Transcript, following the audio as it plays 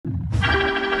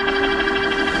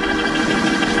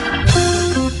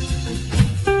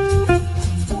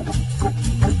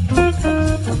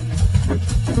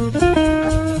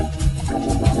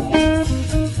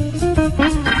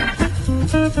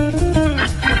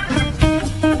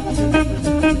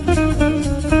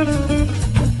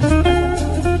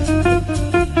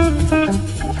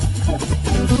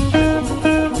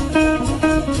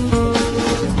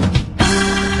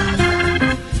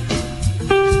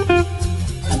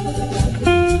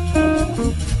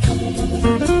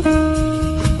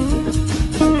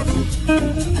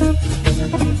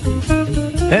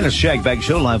And it's Shag Bag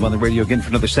Show live on the radio again for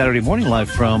another Saturday morning,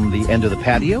 live from the end of the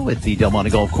patio at the Del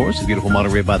Monte Golf Course, the beautiful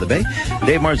Monterey by the Bay.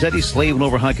 Dave Marzetti slaving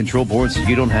over high control boards so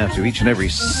you don't have to, each and every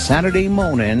Saturday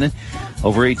morning,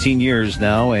 over 18 years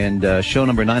now, and show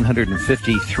number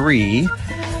 953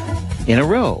 in a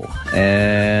row.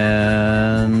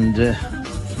 And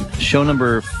show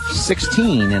number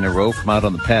 16 in a row from out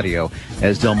on the patio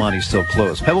as Del Monte's still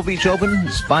closed. Pebble Beach open,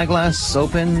 Spyglass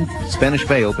open, Spanish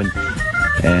Bay open,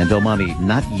 and Del Monte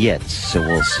not yet. So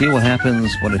we'll see what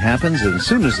happens when it happens. And as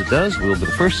soon as it does, we'll be the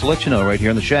first to let you know right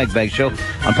here on the Shag Bag Show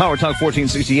on Power Talk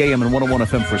 1460 AM and 101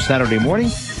 FM for Saturday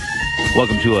morning.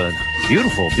 Welcome to a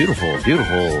beautiful, beautiful,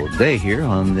 beautiful day here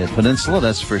on the peninsula,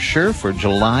 that's for sure, for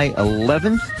July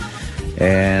 11th.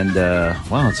 And,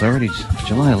 wow, it's already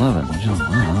July 11th.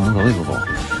 Wow, unbelievable.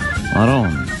 Not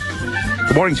on.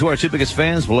 Good morning to our two biggest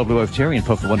fans, the lovely wife Terry and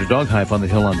Puff the Wonder Dog, high up on the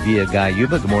hill on Via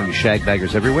Guyuba. Good morning to Shag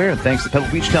Baggers everywhere. And thanks to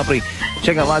Pebble Beach Company.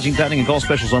 Check out lodging, dining, and golf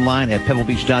specials online at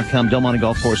pebblebeach.com. Del Monte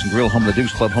Golf Course and Grill, home of the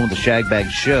Dukes Club, home of the Shag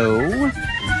Bag Show.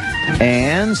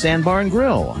 And Sandbar and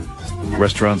Grill.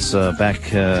 Restaurants back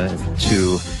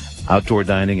to outdoor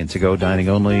dining and to-go dining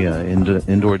only.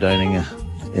 Indoor dining,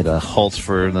 it halts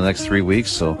for the next 3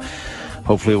 weeks, so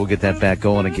hopefully we'll get that back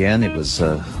going again. It was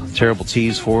a terrible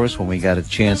tease for us when we got a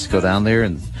chance to go down there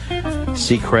and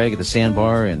see Craig at the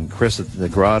Sandbar and Chris at the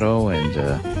Grotto and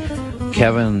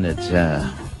Kevin at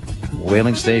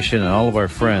Whaling Station and all of our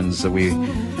friends that we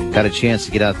got a chance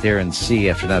to get out there and see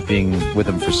after not being with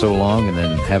them for so long and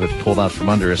then have it pulled out from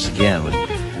under us again.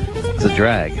 It's a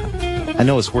drag. I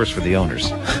know it's worse for the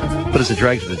owners, but it's a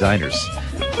drag for the diners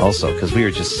also because we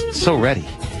were just so ready.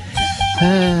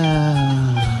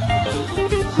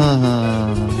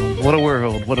 What a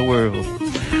world, what a world.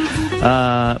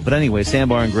 But anyway,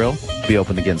 Sandbar and Grill will be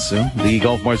open again soon. The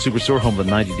Golf Mart Superstore, home of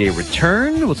the 90-day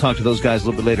return. We'll talk to those guys a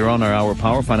little bit later on our Hour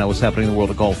Power, find out what's happening in the world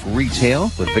of golf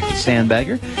retail with Victor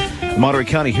Sandbagger. The Monterey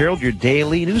County Herald, your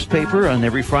daily newspaper. On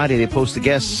every Friday, they post the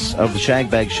guests of the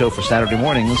Shag Bag Show for Saturday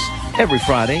mornings every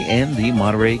Friday, and the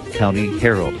Monterey County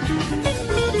Herald.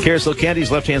 Carousel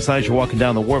Candies, left-hand side, you're walking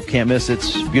down the wharf, can't miss it.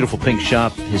 Beautiful pink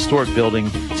shop, historic building,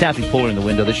 taffy puller in the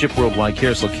window. They ship worldwide,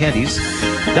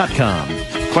 carouselcandies.com.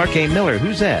 Clark A. Miller,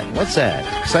 who's that? What's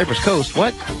that? Cypress Coast,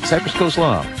 what? Cypress Coast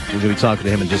Law. We're going to be talking to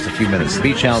him in just a few minutes. The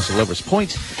Beach House at Lovers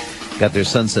Point got their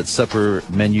Sunset Supper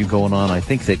menu going on. I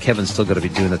think that Kevin's still going to be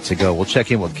doing it to go. We'll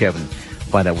check in with Kevin,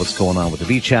 find out what's going on with the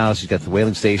Beach House. He's got the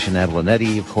Whaling Station,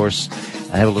 Adelonetti, of course.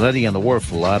 Adelonetti on the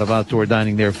wharf, a lot of outdoor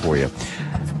dining there for you.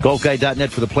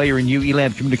 GolfGuide.net for the player in you.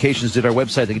 Elam Communications did our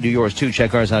website. They can do yours too.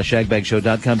 Check ours out,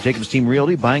 shagbagshow.com. Jacob's Team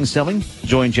Realty, buying, selling.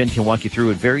 Joy and Jen can walk you through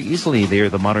it very easily. They are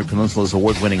the Monterey Peninsula's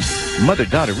award-winning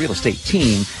mother-daughter real estate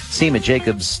team. See them at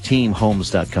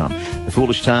jacobsteamhomes.com. The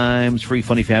Foolish Times, free,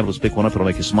 funny, fabulous, pick one up. It'll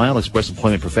make you smile. Express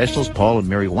Employment Professionals, Paul and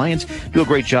Mary Wyant, do a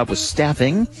great job with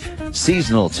staffing.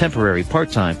 Seasonal, temporary,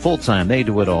 part-time, full-time. They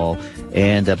do it all.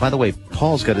 And by the way,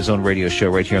 Paul's got his own radio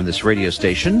show right here on this radio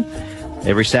station.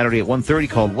 Every Saturday at 1:30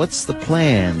 called What's the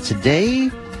Plan?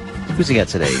 Today, who's he got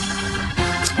today?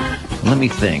 Let me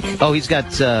think. Oh, he's got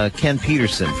Ken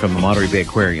Peterson from the Monterey Bay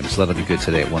Aquarium, so that'll be good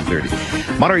today at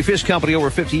 1:30. Monterey Fish Company, over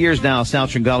 50 years now. Sal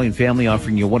Tringali and family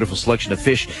offering you a wonderful selection of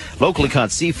fish, locally caught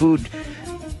seafood,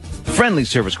 friendly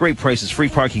service, great prices, free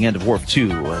parking, end of wharf too.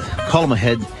 Call them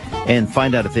ahead and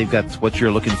find out if they've got what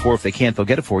you're looking for. If they can't, they'll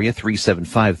get it for you.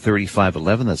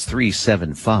 375-3511. That's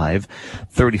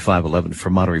 375-3511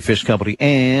 from Monterey Fish Company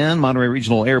and Monterey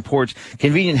Regional Airport.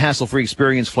 Convenient, hassle-free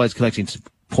experience. Flights connecting to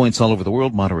points all over the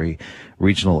world. Monterey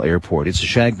Regional Airport. It's a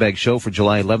Shag Bag Show for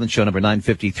July 11th, show number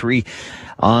 953.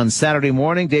 On Saturday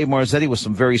morning, Dave Marzetti with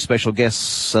some very special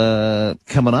guests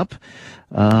coming up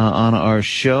on our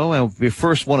show. And we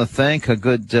first want to thank a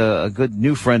good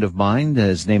new friend of mine.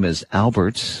 His name is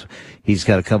Albert. He's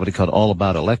got a company called All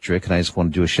About Electric, and I just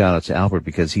want to do a shout out to Albert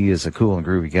because he is a cool and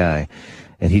groovy guy.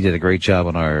 And he did a great job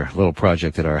on our little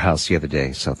project at our house the other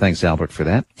day. So thanks, Albert, for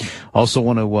that. Also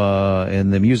want to, in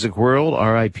the music world,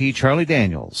 R.I.P. Charlie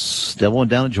Daniels. Devil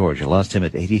went down in Georgia. Lost him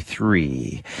at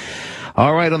 83.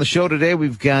 All right, on the show today,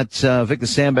 we've got Victor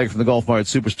Sandbagger from the Golf Mart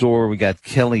Superstore. We got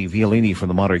Kelly Violini from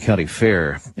the Monterey County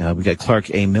Fair. We got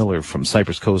Clark A. Miller from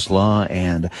Cypress Coast Law,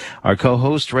 and our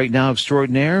co-host right now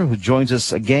extraordinaire, who joins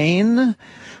us again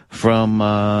from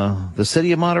the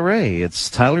city of Monterey. It's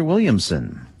Tyler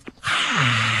Williamson.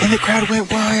 And the crowd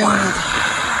went wild.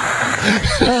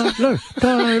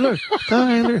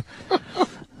 Tyler.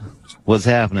 What's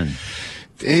happening?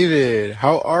 David,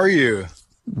 how are you?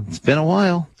 It's been a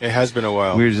while. It has been a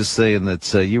while. We were just saying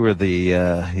that you were the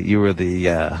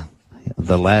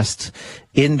last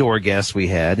indoor guest we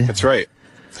had. That's right.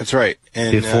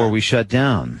 And before we shut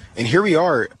down. And here we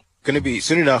are going to be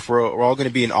soon enough. We're all going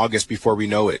to be in August before we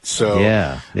know it. So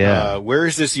where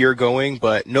is this year going?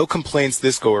 But no complaints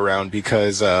this go around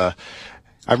because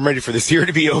I'm ready for this year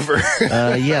to be over.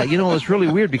 It's really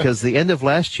weird because the end of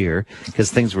last year,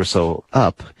 because things were so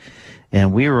up,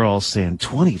 and we were all saying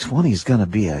 2020 is going to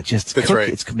be It's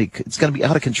going to be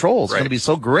out of control. It's going to be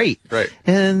so great. Right.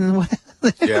 And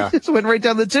it just went right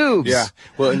down the tubes. Yeah.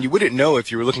 Well, and you wouldn't know if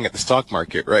you were looking at the stock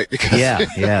market, right? Because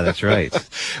that's right.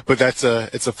 But it's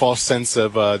a false sense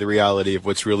of the reality of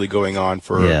what's really going on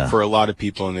for a lot of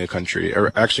people in the country,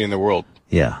 or actually in the world.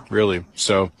 Yeah. Really.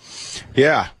 So,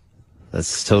 yeah.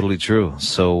 That's totally true.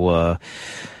 So,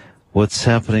 what's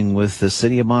happening with the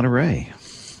city of Monterey?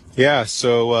 Yeah.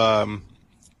 So,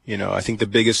 I think the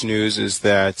biggest news is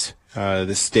that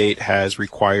the state has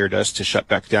required us to shut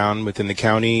back down within the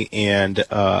county. And,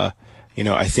 I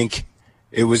think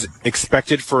it was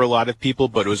expected for a lot of people,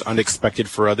 but it was unexpected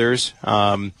for others.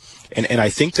 And I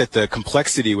think that the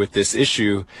complexity with this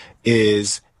issue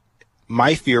is,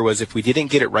 my fear was if we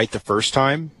didn't get it right the first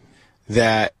time,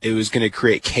 that it was going to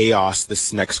create chaos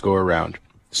this next go around.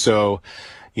 So,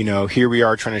 here we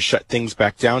are trying to shut things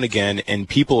back down again, and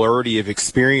people already have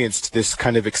experienced this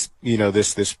kind of,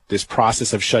 this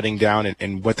process of shutting down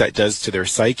and what that does to their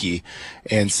psyche.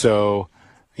 And so,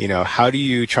 how do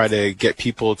you try to get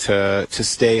people to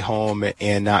stay home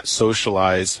and not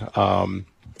socialize?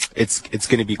 It's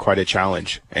going to be quite a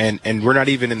challenge, and we're not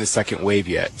even in the second wave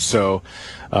yet. So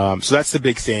that's the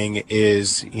big thing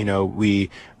is,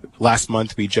 last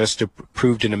month we just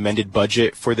approved an amended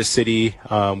budget for the city,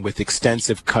 with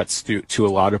extensive cuts to a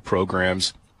lot of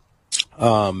programs.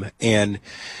 And,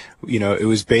 it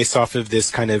was based off of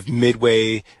this kind of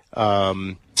midway,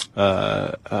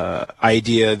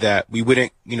 idea that we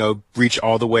wouldn't, reach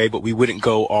all the way, but we wouldn't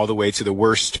go all the way to the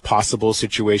worst possible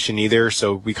situation either.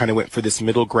 So we kind of went for this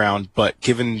middle ground. But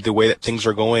given the way that things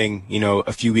are going,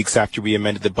 a few weeks after we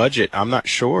amended the budget, I'm not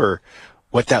sure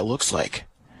what that looks like.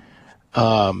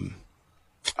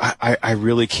 I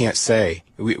really can't say.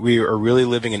 We are really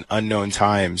living in unknown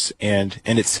times, and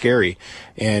it's scary.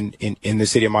 And in the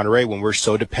city of Monterey, when we're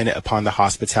so dependent upon the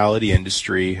hospitality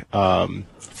industry,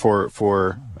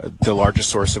 for the largest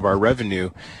source of our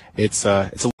revenue, it's a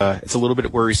little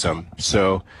bit worrisome.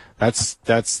 So that's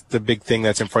the big thing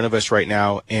that's in front of us right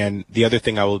now. And the other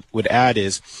thing I would add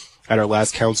is, at our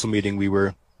last council meeting, we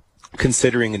were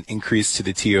considering an increase to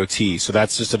the TOT. So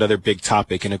that's just another big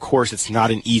topic. And of course, it's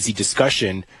not an easy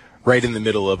discussion right in the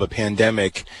middle of a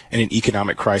pandemic and an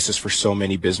economic crisis for so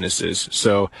many businesses.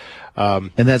 So,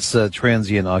 and that's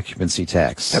transient occupancy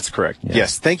tax. That's correct. Yeah.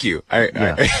 Yes. Thank you.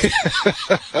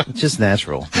 It's just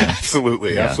natural. Yeah.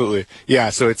 Absolutely. Yeah. Absolutely. Yeah.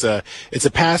 So it's a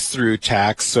pass-through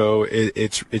tax. So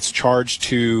it's charged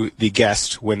to the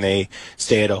guest when they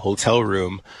stay at a hotel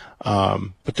room.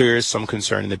 But there is some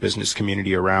concern in the business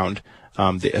community around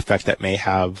the effect that may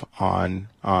have on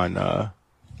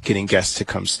getting guests to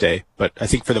come stay. But I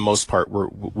think for the most part,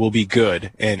 we'll be good,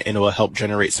 and it will help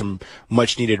generate some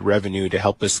much needed revenue to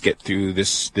help us get through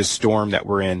this storm that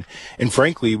we're in. And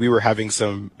frankly, we were having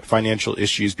some financial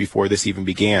issues before this even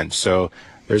began. So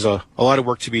there's a lot of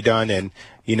work to be done, and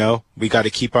we got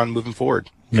to keep on moving forward.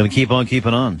 Going to keep on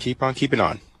keeping on. Keep on keeping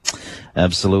on.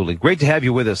 Absolutely. Great to have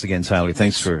you with us again, Tyler.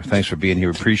 Thanks for being here.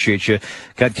 Appreciate you.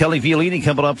 Got Kelly Violini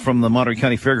coming up from the Monterey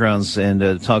County Fairgrounds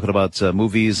and talking about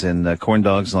movies and corn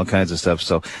dogs and all kinds of stuff.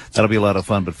 So that'll be a lot of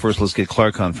fun. But first, let's get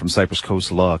Clark on from Cypress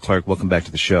Coast Law. Clark, welcome back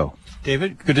to the show.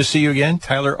 David, good to see you again.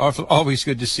 Tyler, always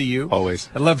good to see you. Always.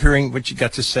 I love hearing what you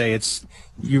got to say.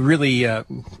 You really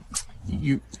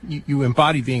you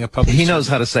embody being a public He knows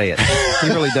how to say it. He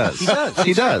really does. He does.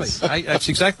 He exactly. does. That's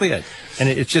exactly it. And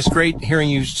it's just great hearing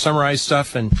you summarize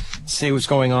stuff and say what's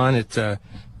going on. It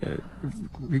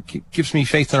gives me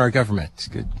faith in our government. It's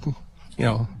good.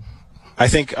 I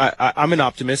think I'm an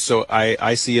optimist, so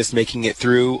I see us making it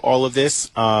through all of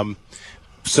this.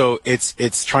 So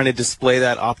it's trying to display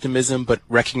that optimism, but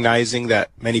recognizing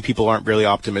that many people aren't really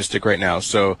optimistic right now.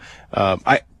 So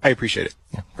I appreciate it.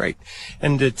 Yeah, great.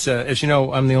 And it's as you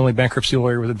know, I'm the only bankruptcy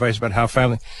lawyer with advice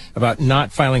about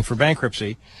not filing for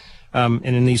bankruptcy. And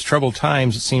in these troubled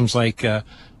times, it seems like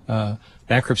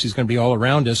bankruptcy is going to be all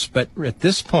around us. But at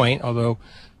this point, although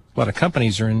a lot of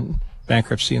companies are in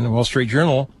bankruptcy, in the Wall Street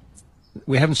Journal,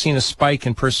 we haven't seen a spike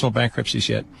in personal bankruptcies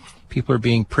yet. People are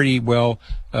being pretty well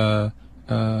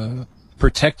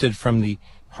protected from the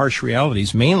harsh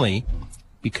realities, mainly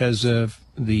because of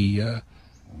the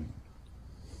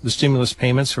stimulus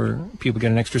payments, where people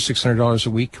get an extra $600 a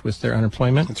week with their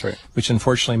unemployment. That's right. Which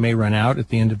unfortunately may run out at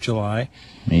the end of July.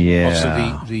 Yeah.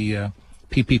 Also the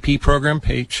PPP program,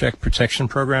 Paycheck Protection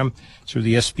Program, through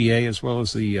the SBA, as well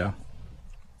as the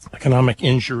economic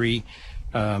injury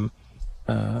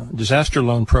disaster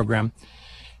loan program.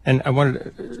 And I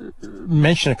wanted to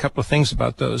mention a couple of things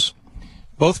about those.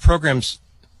 Both programs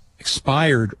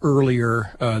expired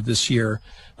earlier this year,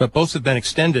 but both have been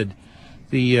extended.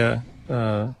 The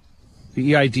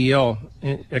EIDL,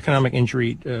 Economic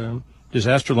Injury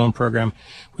Disaster Loan Program,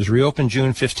 was reopened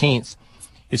June 15th.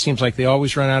 It seems like they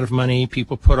always run out of money,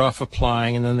 people put off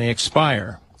applying, and then they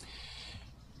expire.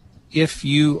 If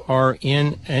you are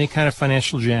in any kind of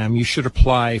financial jam, you should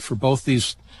apply for both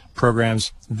these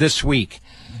programs this week.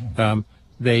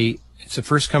 It's a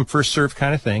first-come, first-served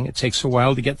kind of thing. It takes a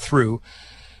while to get through,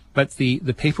 but the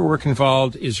paperwork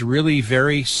involved is really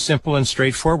very simple and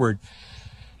straightforward.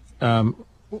 The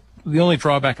only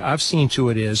drawback I've seen to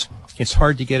it is it's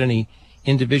hard to get any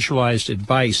individualized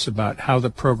advice about how the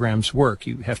programs work.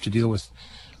 You have to deal with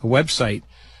a website,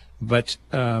 but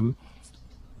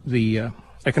the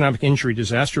economic injury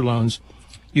disaster loans,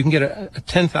 you can get a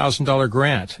 $10,000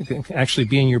 grant. It can actually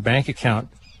be in your bank account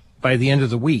by the end of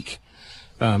the week.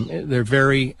 They're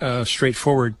very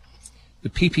straightforward. The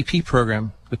PPP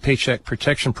program, the Paycheck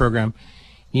Protection Program,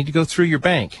 you need to go through your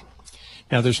bank.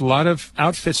 Now, there's a lot of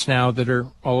outfits now that are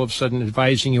all of a sudden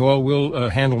advising you, oh, we'll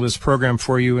handle this program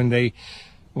for you, and they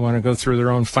want to go through their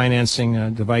own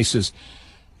financing devices.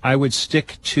 I would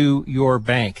stick to your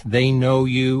bank. They know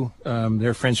you.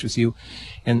 They're friends with you.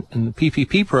 And the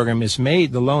PPP program is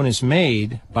made, the loan is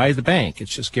made by the bank.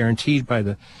 It's just guaranteed by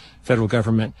the federal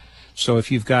government. So if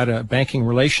you've got a banking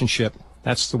relationship,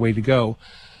 that's the way to go.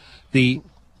 The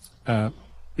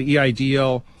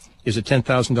EIDL is a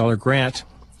 $10,000 grant.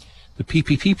 The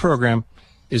PPP program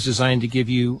is designed to give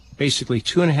you basically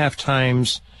 2.5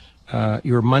 times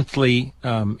your monthly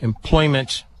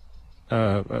employment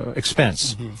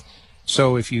expense. Mm-hmm.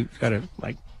 So if you've got a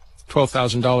like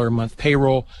 $12,000 a month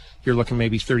payroll, you're looking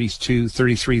maybe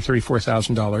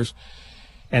 $34,000,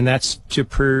 and that's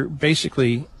to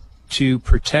basically to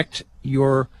protect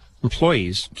your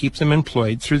employees, keep them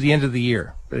employed through the end of the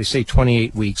year. They say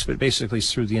 28 weeks, but basically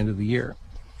it's through the end of the year.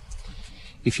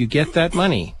 If you get that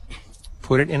money,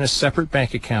 put it in a separate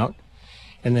bank account,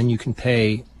 and then you can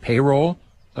pay payroll,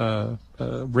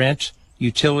 rent,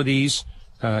 utilities,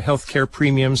 healthcare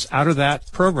premiums out of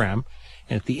that program.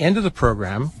 And at the end of the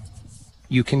program,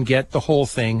 you can get the whole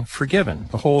thing forgiven,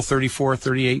 the whole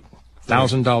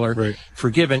 $38,000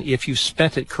 forgiven if you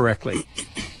spent it correctly.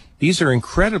 These are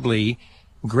incredibly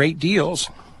great deals.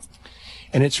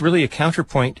 And it's really a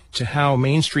counterpoint to how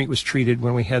Main Street was treated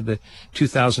when we had the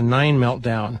 2009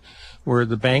 meltdown, where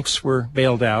the banks were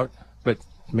bailed out, but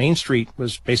Main Street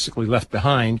was basically left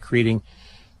behind, creating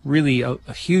really a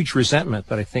huge resentment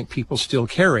that I think people still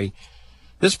carry.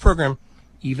 This program,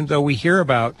 even though we hear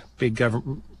about big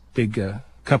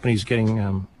companies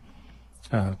getting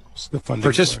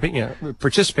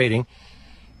participating,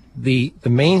 the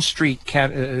Main Street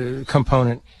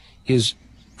component is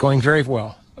going very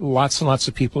well. Lots and lots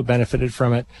of people have benefited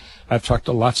from it. I've talked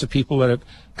to lots of people that have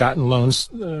gotten loans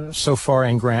so far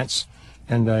and grants,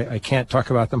 and I can't talk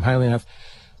about them highly enough.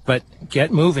 But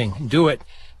get moving, do it.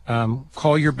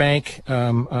 Call your bank,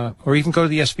 or even go to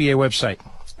the SBA website.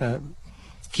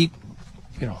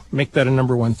 Make that a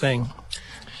number one thing.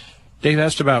 Dave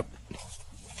asked about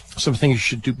some things you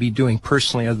should be doing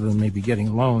personally other than maybe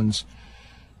getting loans.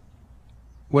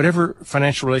 Whatever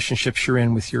financial relationships you're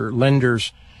in with your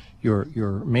lenders,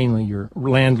 mainly your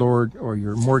landlord or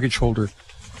your mortgage holder,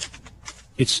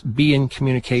 be in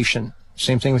communication.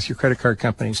 Same thing with your credit card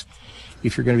companies.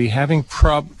 If you're going to be having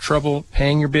trouble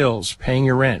paying your bills, paying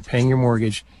your rent, paying your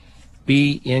mortgage,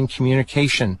 be in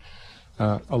communication.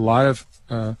 A lot of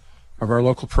our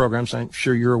local programs, I'm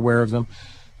sure you're aware of them,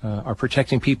 are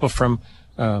protecting people from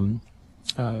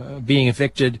being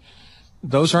evicted.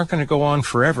 Those aren't going to go on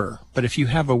forever. But if you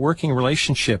have a working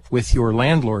relationship with your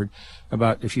landlord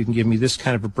about, if you can give me this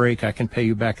kind of a break, I can pay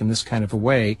you back in this kind of a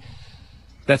way,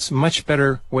 that's a much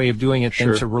better way of doing it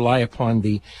than to rely upon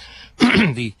the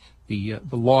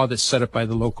law that's set up by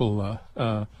the local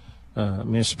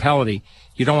municipality.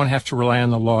 You don't want to have to rely on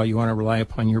the law. You want to rely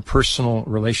upon your personal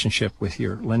relationship with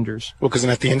your lenders. Well, because then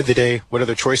at the end of the day, what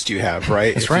other choice do you have,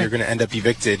 right? That's if right. You're going to end up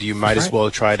evicted, you might as well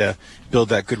try to build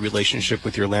that good relationship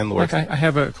with your landlord. Like I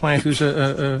have a client who's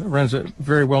runs a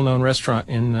very well-known restaurant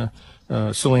in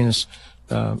Salinas.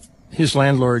 His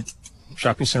landlord,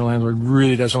 shopping center landlord,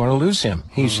 really doesn't want to lose him.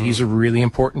 He's a really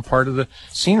important part of the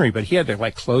scenery, but he had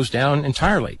to close down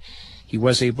entirely. He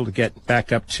was able to get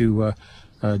back up to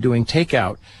doing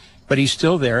takeout, but he's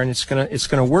still there, and it's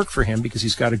gonna work for him because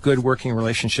he's got a good working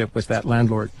relationship with that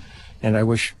landlord. And I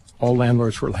wish all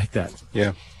landlords were like that.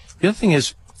 Yeah. The other thing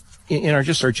is, in our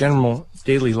general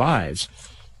daily lives,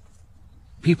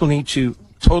 people need to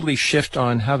totally shift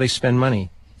on how they spend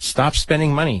money. Stop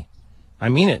spending money. I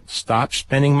mean it. Stop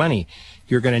spending money.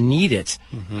 You're going to need it.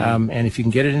 And if you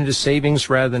can get it into savings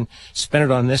rather than spend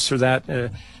it on this or that,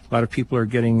 a lot of people are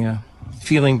getting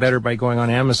feeling better by going on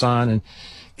Amazon and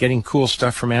getting cool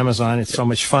stuff from Amazon. It's so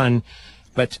much fun.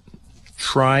 But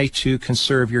try to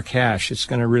conserve your cash. It's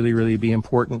going to really, really be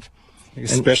important.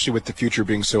 Especially with the future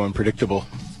being so unpredictable.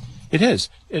 It is.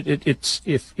 It's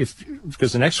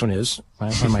because the next one is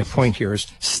my point here is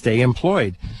stay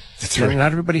employed. That's right.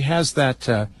 Not everybody has that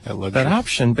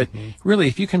option, but really,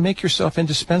 if you can make yourself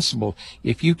indispensable,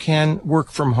 if you can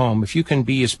work from home, if you can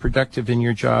be as productive in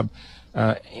your job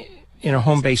in a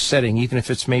home-based setting, even if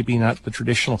it's maybe not the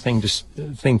traditional thing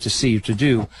to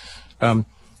do. I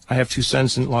have two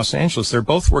sons in Los Angeles. They're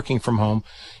both working from home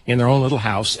in their own little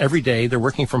house every day. They're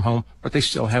working from home, but they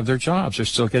still have their jobs. They're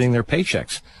still getting their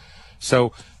paychecks.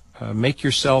 So make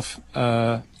yourself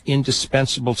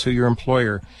indispensable to your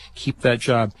employer. Keep that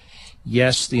job.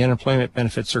 Yes, the unemployment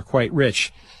benefits are quite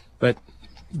rich, but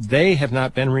they have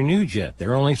not been renewed yet.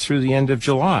 They're only through the end of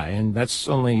July, and that's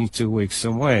only 2 weeks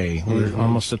away. We're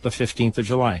almost at the 15th of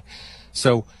July.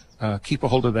 So keep a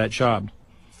hold of that job.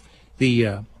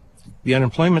 The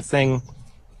unemployment thing,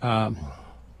 I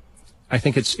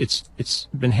think it's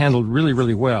been handled really,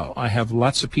 really well. I have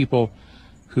lots of people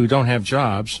who don't have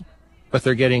jobs, but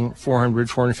they're getting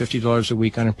 $450 a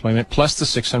week unemployment plus the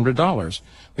 $600,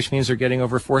 which means they're getting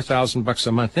over $4,000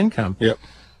 a month income. Yep.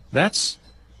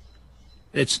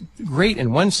 It's great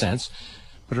in one sense,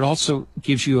 but it also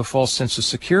gives you a false sense of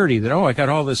security that, I got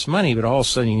all this money, but all of a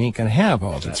sudden you ain't going to have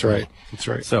all that. That's right. That's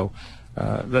right. So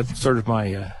that's sort of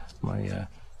my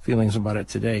feelings about it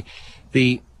today.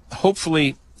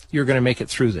 Hopefully you're going to make it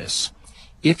through this.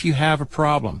 If you have a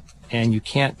problem and you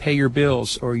can't pay your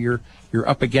bills, or you're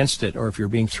up against it, or if you're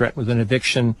being threatened with an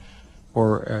eviction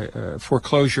or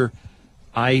foreclosure,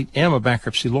 I am a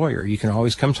bankruptcy lawyer. You can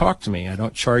always come talk to me. I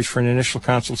don't charge for an initial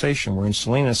consultation. We're in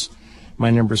Salinas. My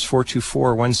number is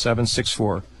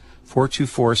 424-1764,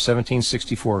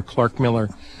 424-1764, Clark Miller.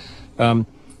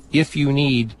 If you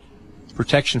need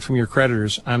protection from your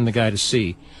creditors, I'm the guy to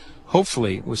see.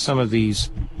 Hopefully, with some of these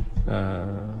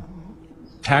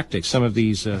tactics, some of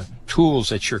these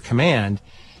tools at your command,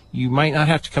 you might not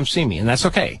have to come see me, and that's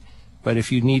okay. But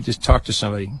if you need to talk to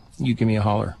somebody, you give me a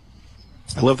holler.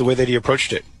 I love the way that he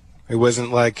approached it. It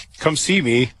wasn't like, come see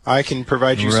me, I can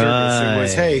provide you service. It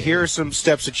was, hey, here are some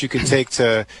steps that you can take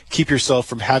to keep yourself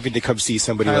from having to come see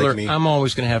somebody Tyler, like me. I'm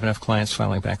always going to have enough clients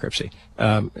filing bankruptcy,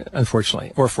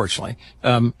 unfortunately, or fortunately.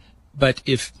 But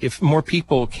if more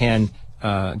people can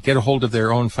get a hold of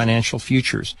their own financial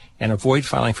futures and avoid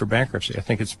filing for bankruptcy, I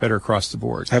think it's better across the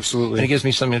board. Absolutely. And it gives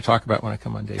me something to talk about when I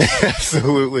come on, David.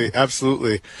 Absolutely.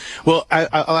 Absolutely. Well,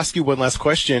 I'll ask you one last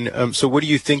question. So what do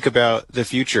you think about the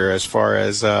future as far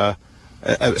as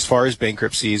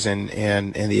bankruptcies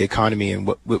and the economy, and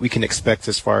what we can expect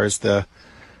as far as the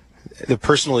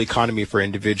personal economy for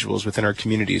individuals within our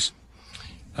communities?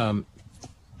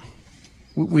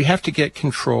 We have to get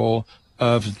control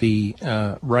of the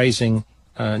rising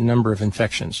number of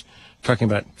infections. We're talking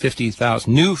about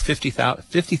 50,000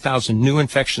 new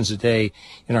infections a day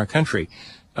in our country.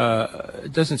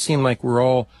 It doesn't seem like we're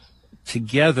all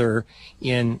together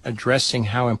in addressing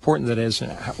how important that is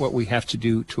and what we have to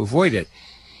do to avoid it.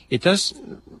 It does.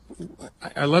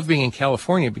 I love being in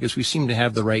California because we seem to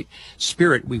have the right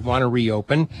spirit. We want to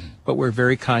reopen, but we're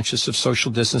very conscious of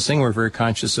social distancing. We're very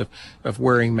conscious of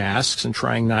wearing masks and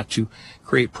trying not to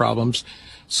create problems.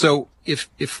 So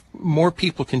if more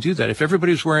people can do that, if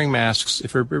everybody was wearing masks,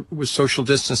 if everybody was social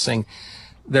distancing,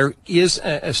 there is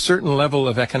a certain level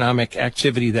of economic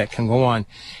activity that can go on,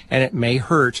 and it may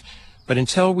hurt. But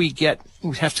until we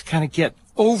have to kind of get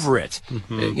over it,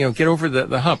 get over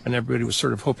the hump. And everybody was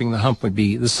sort of hoping the hump would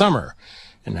be the summer.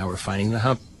 And now we're finding the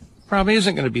hump probably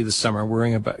isn't going to be the summer.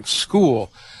 Worrying about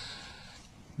school.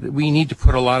 We need to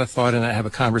put a lot of thought in that, have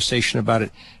a conversation about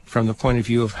it from the point of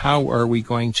view of how are we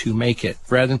going to make it,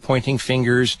 rather than pointing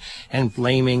fingers and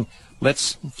blaming.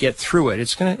 Let's get through it.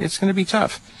 It's going to be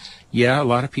tough. Yeah, a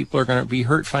lot of people are going to be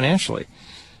hurt financially,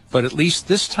 but at least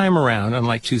this time around,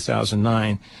 unlike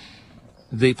 2009,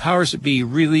 the powers that be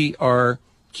really are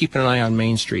keeping an eye on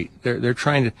Main Street. They're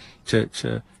trying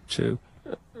to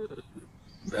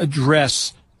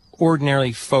address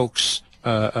ordinary folks'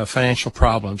 financial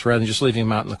problems rather than just leaving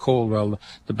them out in the cold while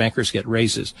the bankers get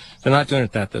raises. They're not doing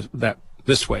it that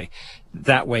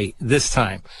way this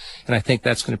time, and I think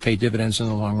that's going to pay dividends in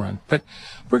the long run. But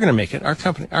we're going to make it.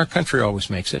 Our country always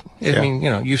makes it. Yeah. I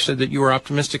mean, you said that you were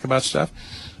optimistic about stuff.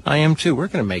 I am too. We're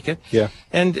going to make it. Yeah.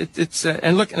 And it's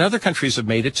and look, and other countries have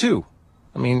made it too.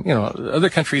 I mean, other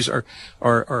countries are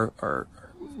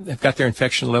have got their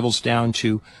infection levels down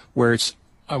to where it's,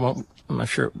 I'm not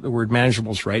sure the word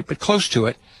manageable is right, but close to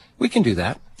it. We can do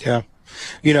that. Yeah.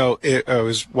 I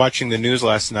was watching the news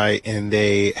last night, and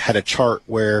they had a chart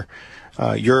where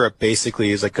Europe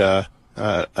basically is like an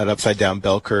upside down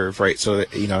bell curve, right? So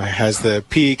that, it has the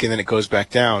peak and then it goes back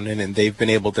down, and then they've been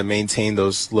able to maintain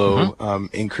those low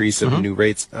increase of new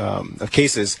rates of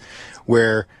cases,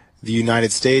 where the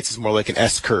United States is more like an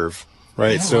S curve,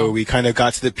 right? Yeah, so we kind of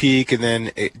got to the peak and then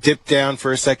it dipped down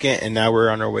for a second, and now we're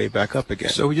on our way back up again.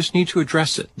 So we just need to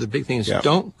address it. The big thing is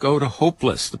don't go to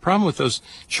hopeless. The problem with those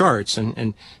charts,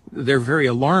 and they're very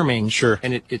alarming. Sure.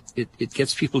 And it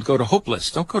gets people to go to hopeless.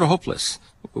 Don't go to hopeless.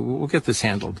 We'll get this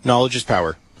handled. Knowledge is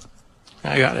power.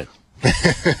 I got it.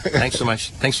 Thanks so much.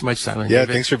 Thanks so much, Tyler. Yeah,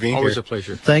 thanks for being Always here. A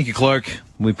pleasure. Thank you, Clark.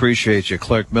 We appreciate you.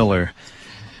 Clark Miller,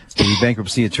 the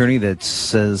bankruptcy attorney that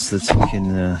says that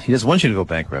he doesn't want you to go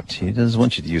bankrupt. He doesn't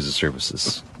want you to use his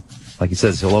services. Like he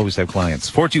says, he'll always have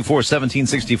clients.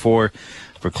 424-1764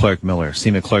 for Clark Miller. See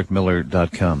him at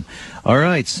clarkmiller.com. All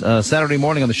right. Saturday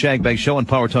morning on the Shag Bag Show on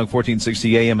Power Talk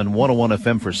 1460 AM and 101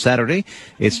 FM for Saturday.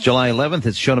 It's July 11th.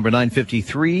 It's show number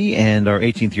 953 and our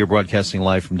 18th year broadcasting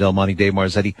live from Del Monte. Dave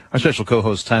Marzetti. Our special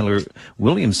co-host Tyler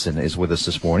Williamson is with us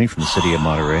this morning from the city of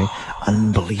Monterey.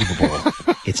 Unbelievable.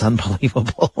 It's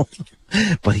unbelievable.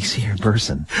 But he's here in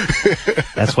person.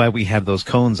 That's why we have those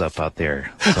cones up out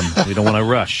there. We don't want to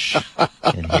rush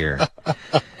in here.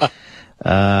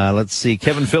 Let's see.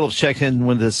 Kevin Phillips checked in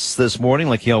with us this morning,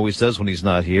 like he always does when he's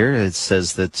not here. It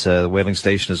says that the whaling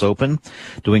station is open,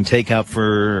 doing takeout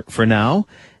for now.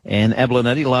 And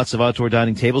Abalonetti, lots of outdoor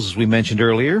dining tables, as we mentioned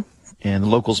earlier. And the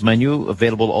locals menu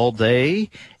available all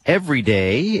day, every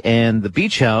day. And the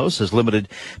Beach House has limited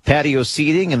patio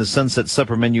seating, and the Sunset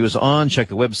Supper menu is on. Check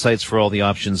the websites for all the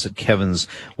options at Kevin's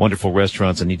wonderful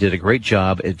restaurants. And he did a great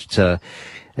job at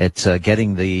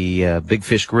getting the Big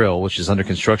Fish Grill, which is under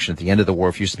construction at the end of the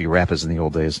wharf. Used to be Rappa's in the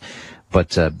old days,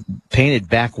 but painted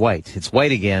back white. It's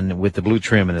white again with the blue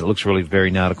trim, and it looks really very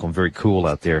nautical and very cool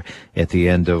out there at the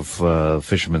end of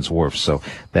Fisherman's Wharf. So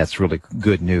that's really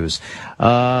good news.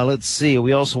 Let's see.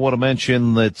 We also want to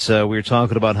mention that we were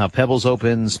talking about how Pebbles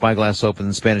open, Spyglass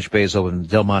open, Spanish Bay is open,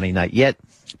 Del Monte not yet,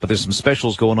 but there's some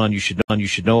specials going on. You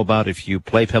should know about if you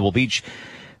play Pebble Beach.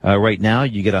 Right now,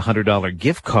 you get a $100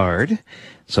 gift card.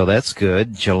 So that's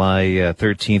good. July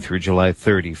 13th through July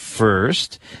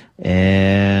 31st.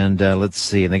 And let's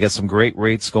see. And they got some great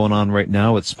rates going on right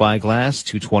now at Spyglass,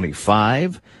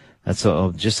 $225. That's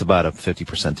just about a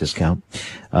 50% discount.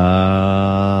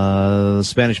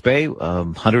 Spanish Bay,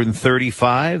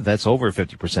 $135. That's over a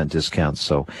 50% discount.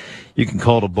 So you can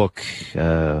call to book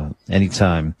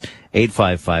anytime.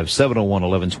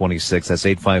 855-701-1126. That's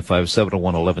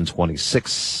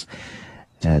 855-701-1126.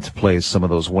 To play some of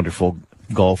those wonderful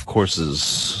golf courses,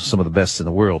 some of the best in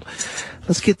the world.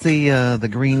 Let's get the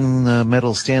green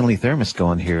metal Stanley thermos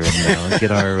going here and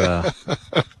get our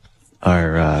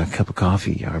cup of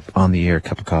coffee, our on-the-air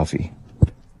cup of coffee.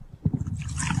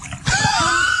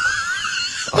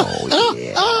 Oh,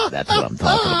 yeah. That's what I'm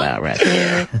talking about right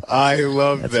there. I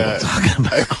love That's that. what I'm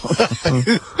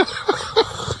talking about.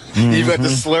 You've got the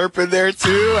slurp in there,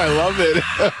 too. I love it.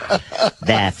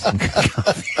 That's some good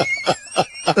coffee.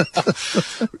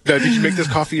 Now, did you make this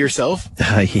coffee yourself?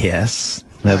 Yes.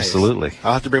 Absolutely. Nice.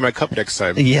 I'll have to bring my cup next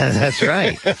time. Yeah, that's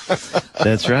right.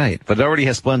 That's right. But it already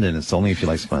has Splenda in it. It's only if you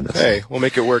like Splenda. Hey, we'll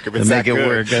make it work if it's that good. Make it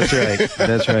work. That's right.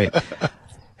 That's right.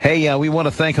 Hey, we want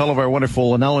to thank all of our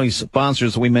wonderful, not only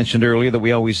sponsors that we mentioned earlier that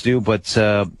we always do, but,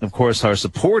 of course, our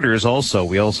supporters also.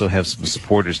 We also have some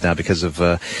supporters now because of,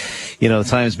 the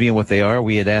times being what they are.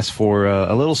 We had asked for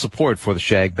a little support for the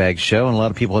Shag Bag Show, and a lot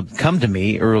of people had come to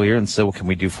me earlier and said, what can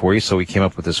we do for you? So we came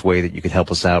up with this way that you could help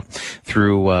us out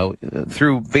through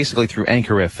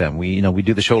Anchor FM. We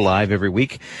do the show live every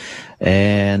week.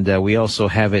 And we also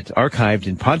have it archived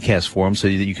in podcast form so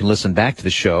that you can listen back to the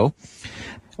show.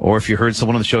 Or if you heard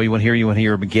someone on the show you want to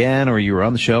hear them again, or you were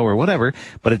on the show or whatever.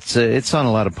 But it's on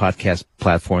a lot of podcast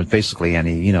platforms, basically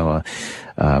any,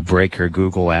 Breaker,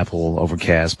 Google, Apple,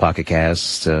 Overcast, Pocket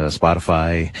Cast,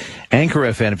 Spotify, Anchor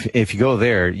FM. If you go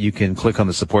there, you can click on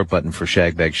the support button for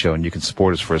Shag Bag Show, and you can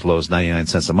support us for as low as 99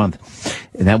 cents a month.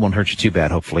 And that won't hurt you too bad,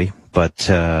 hopefully. But,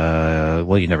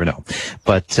 you never know.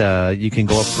 But, you can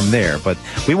go up from there. But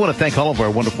we want to thank all of our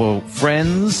wonderful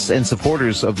friends and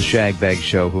supporters of the Shag Bag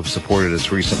Show who have supported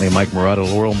us recently. Mike Murata,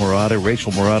 Laurel Murata,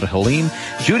 Rachel Murata, Helene,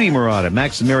 Judy Murata,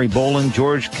 Max and Mary Boland,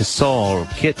 George Casal,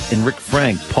 Kit and Rick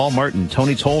Frank, Paul Martin,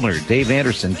 Tony Tolner, Dave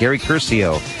Anderson, Gary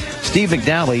Curcio, Steve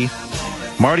McNally,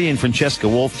 Marty and Francesca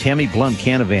Wolf, Tammy Blunt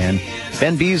Canavan,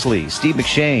 Ben Beasley, Steve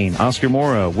McShane, Oscar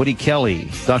Mora, Woody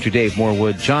Kelly, Dr. Dave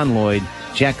Morwood, John Lloyd,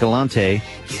 Jack Galante,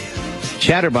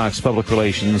 Chatterbox Public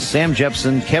Relations, Sam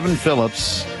Jepson, Kevin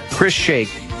Phillips, Chris Shake,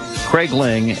 Craig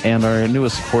Ling, and our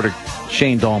newest supporter,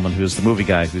 Shane Dahlman, who's the movie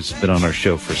guy who's been on our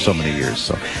show for so many years.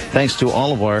 So thanks to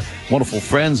all of our wonderful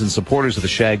friends and supporters of the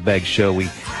Shag Bag Show. We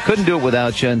couldn't do it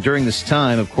without you. And during this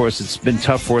time, of course, it's been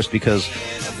tough for us because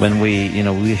when we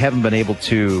haven't been able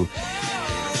to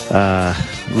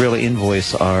really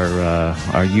invoice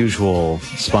our usual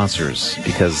sponsors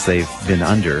because they've been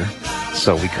under.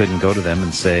 So we couldn't go to them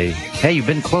and say, hey, you've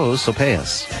been closed, so pay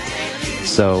us.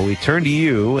 So we turn to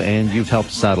you, and you've helped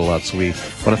us out a lot. So we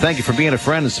want to thank you for being a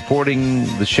friend and supporting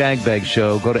the Shag Bag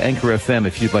Show. Go to Anchor FM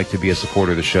if you'd like to be a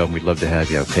supporter of the show, and we'd love to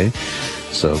have you, okay?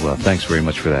 So thanks very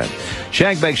much for that.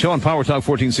 Shag Bag Show on Power Talk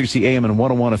 1460 AM and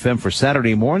 101 FM for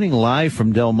Saturday morning, live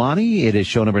from Del Monte. It is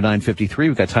show number 953.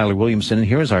 We've got Tyler Williamson in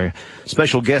here as our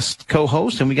special guest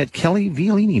co-host, and we got Kelly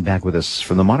Violini back with us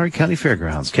from the Monterey County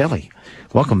Fairgrounds. Kelly,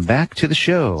 welcome back to the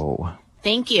show.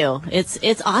 Thank you.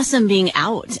 It's awesome being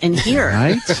out and here.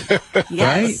 Right?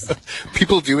 Yes. Right?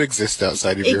 People do exist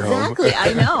outside of your home. Exactly.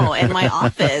 I know. And my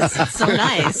office. It's so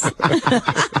nice.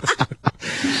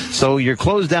 So you're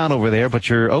closed down over there, but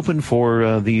you're open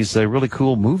for these really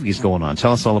cool movies going on.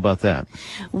 Tell us all about that.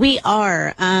 We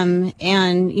are. And,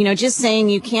 just saying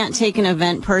you can't take an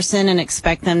event person and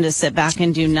expect them to sit back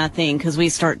and do nothing because we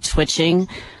start twitching.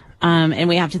 And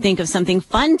we have to think of something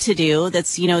fun to do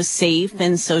that's, safe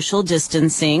and social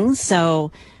distancing.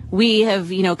 So we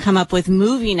have, come up with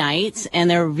movie nights, and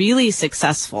they're really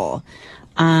successful.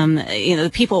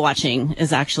 The people watching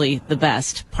is actually the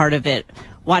best part of it.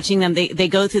 Watching them, they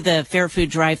go through the Fair Food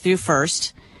drive-through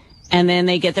first, and then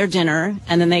they get their dinner,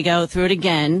 and then they go through it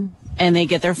again, and they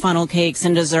get their funnel cakes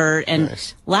and dessert. And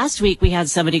nice. Last week we had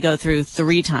somebody go through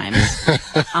 3 times.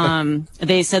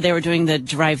 They said they were doing the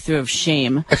drive-through of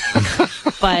shame,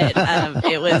 but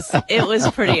it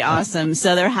was pretty awesome.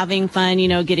 So they're having fun,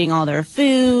 getting all their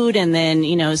food, and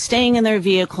then staying in their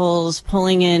vehicles,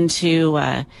 pulling into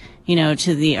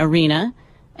to the arena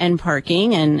and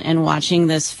parking and watching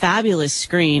this fabulous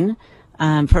screen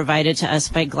provided to us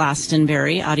by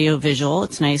Glastonbury Audiovisual.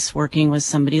 It's nice working with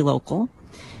somebody local.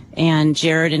 And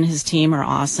Jared and his team are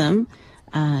awesome.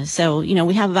 So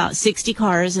we have about 60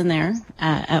 cars in there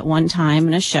at one time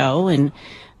in a show.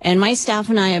 And my staff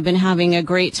and I have been having a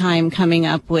great time coming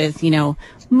up with,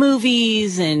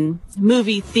 movies and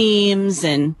movie themes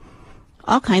and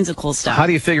all kinds of cool stuff. How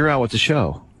do you figure out what to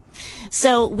show?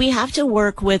 So we have to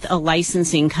work with a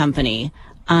licensing company.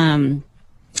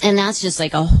 And that's just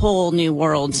like a whole new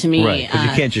world to me. Right, because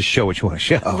you can't just show what you want to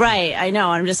show. Right, I know.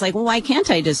 I'm just like, well, why can't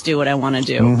I just do what I want to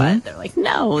do? Mm-hmm. But they're like,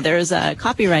 no, there's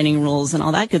copywriting rules and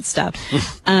all that good stuff.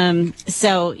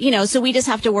 So we just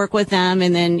have to work with them.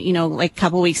 And then, like a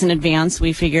couple weeks in advance,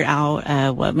 we figure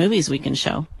out what movies we can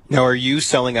show. Now, are you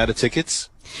selling out of tickets?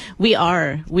 We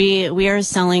are. We are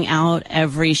selling out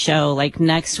every show. Like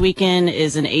next weekend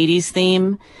is an 80s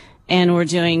theme. And we're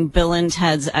doing Bill and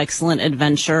Ted's Excellent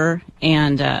Adventure,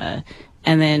 and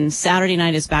then Saturday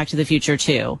night is Back to the Future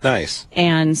 2. Nice.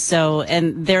 And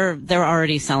they're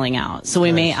already selling out. So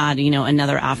we may add,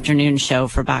 another afternoon show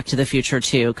for Back to the Future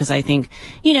 2, because I think,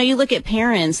 you look at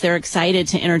parents, they're excited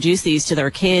to introduce these to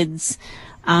their kids.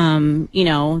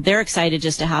 They're excited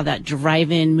just to have that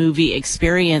drive-in movie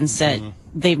experience that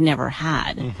they've never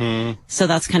had. Mm-hmm. So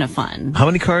that's kind of fun. How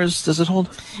many cars does it hold?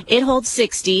 It holds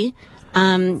 60.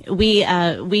 You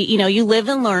live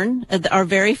and learn. Our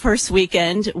very first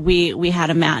weekend, we had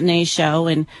a matinee show,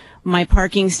 and my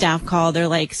parking staff called. They're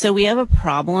like, so we have a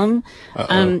problem.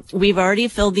 We've already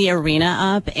filled the arena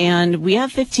up, and we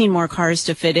have 15 more cars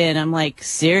to fit in. I'm like,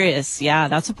 serious? Yeah,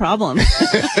 that's a problem.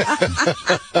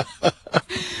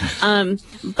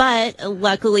 But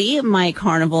luckily my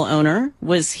carnival owner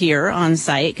was here on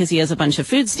site because he has a bunch of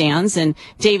food stands, and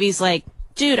Davey's like,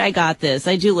 dude, I got this.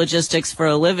 I do logistics for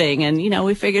a living, and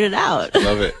we figured it out.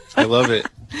 Love it. I love it.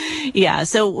 Yeah.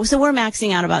 So we're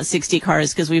maxing out about 60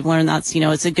 cars because we've learned that's,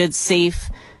 it's a good, safe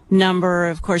number.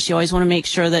 Of course, you always want to make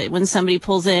sure that when somebody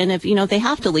pulls in, if they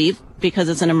have to leave because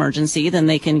it's an emergency, then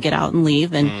they can get out and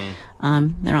leave, and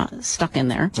they're not stuck in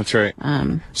there. That's right.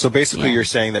 So basically, you're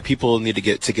saying that people need to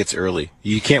get tickets early.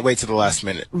 You can't wait to the last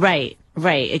minute. Right.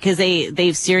 Because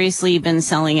they've seriously been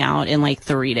selling out in like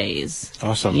 3 days.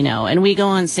 Awesome. And we go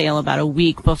on sale about a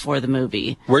week before the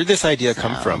movie. Where did this idea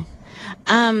come from?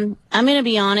 I'm going to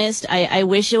be honest. I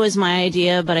wish it was my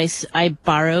idea, but I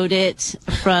borrowed it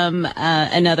from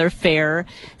another fair.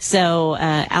 So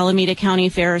Alameda County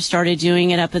Fair started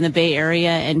doing it up in the Bay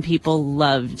Area, and people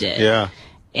loved it. Yeah.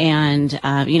 And,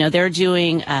 they're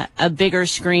doing a bigger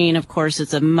screen. Of course,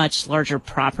 it's a much larger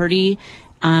property.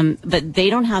 But they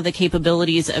don't have the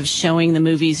capabilities of showing the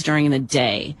movies during the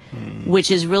day, which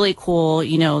is really cool.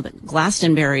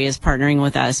 Glastonbury is partnering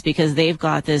with us because they've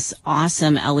got this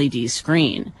awesome LED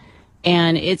screen,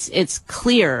 and it's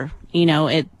clear, at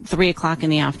 3:00 in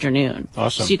the afternoon.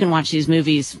 Awesome. So you can watch these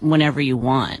movies whenever you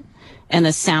want. And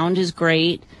the sound is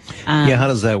great. How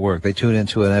does that work? They tune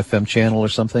into an FM channel or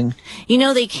something?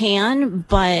 They can,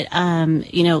 but,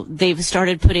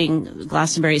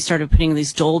 Glastonbury started putting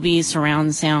these Dolby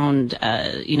surround sound,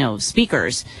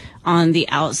 speakers on the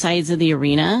outsides of the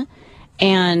arena.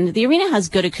 And the arena has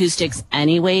good acoustics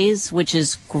anyways, which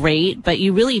is great, but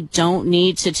you really don't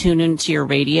need to tune into your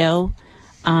radio.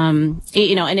 And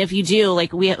if you do,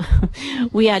 like we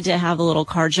had to have a little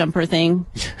car jumper thing,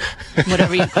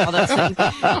 whatever you call those things,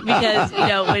 because,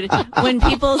 when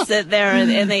people sit there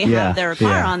and they have their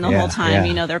car on the whole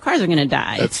time, their cars are going to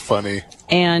die. That's funny.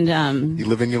 And, you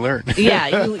live and you learn.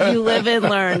 Yeah, you live and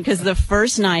learn, because the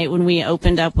first night when we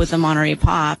opened up with the Monterey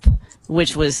Pop,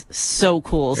 which was so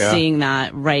cool seeing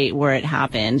that right where it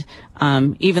happened.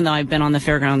 Even though I've been on the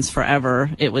fairgrounds forever,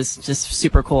 it was just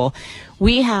super cool.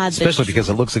 We had especially because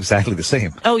it looks exactly the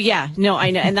same. Oh yeah, no,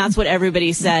 I know, and that's what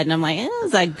everybody said, and I'm like,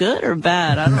 is that good or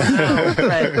bad? I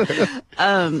don't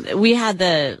know. But we had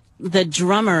the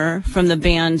drummer from the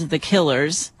band The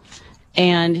Killers,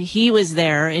 and he was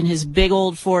there in his big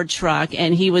old Ford truck,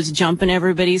 and he was jumping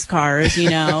everybody's cars,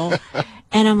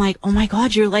 And I'm like, oh my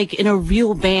God, you're like in a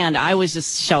real band. I was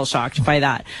just shell shocked by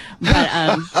that. But,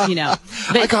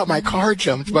 I got my car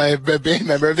jumped by a band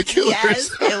member of The Killers. Yes,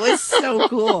 it was so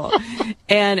cool.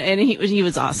 And he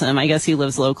was awesome. I guess he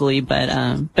lives locally, but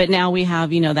now we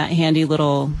have, that handy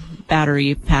little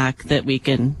battery pack that we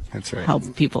can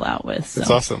help people out with. So. It's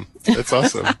awesome. It's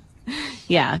awesome.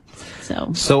 Yeah.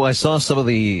 So I saw some of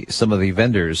the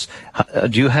vendors.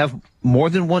 Do you have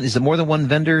more than one? Is it more than one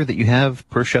vendor that you have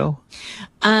per show?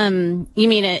 You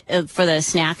mean for the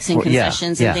snacks and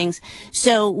concessions and things?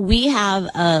 So we have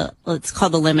it's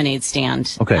called the Lemonade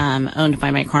Stand, owned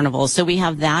by My Carnival. So we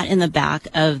have that in the back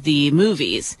of the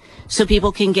movies, so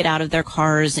people can get out of their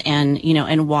cars and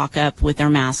and walk up with their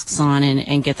masks on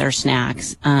and get their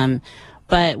snacks.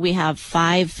 But we have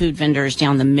 5 food vendors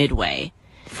down the midway.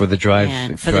 For the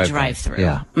drive-through.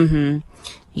 Yeah. Mm-hmm.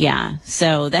 Yeah.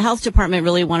 So the health department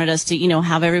really wanted us to,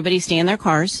 have everybody stay in their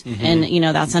cars. Mm-hmm.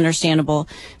 And, that's understandable.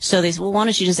 So they said, well, why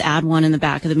don't you just add one in the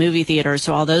back of the movie theater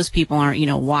so all those people aren't,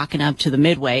 walking up to the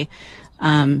midway.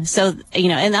 And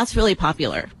that's really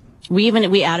popular.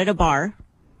 We added a bar,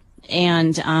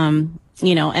 and,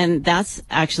 and that's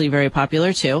actually very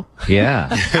popular too.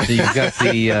 Yeah. So you've got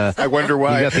the, I wonder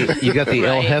why. You got the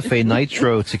El Jefe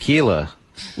Nitro Tequila.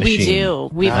 Machine. We do.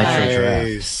 We've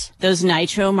nice. Those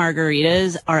nitro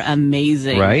margaritas are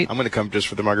amazing. Right? I'm going to come just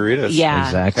for the margaritas. Yeah.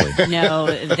 Exactly. No,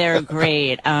 they're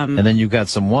great. And then you've got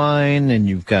some wine and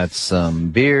you've got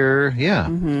some beer. Yeah.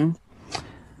 Mm-hmm.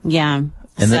 Yeah.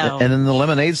 And then the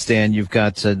lemonade stand, you've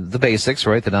got the basics,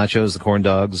 right? The nachos, the corn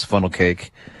dogs, funnel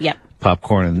cake. Yep.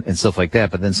 Popcorn and stuff like that,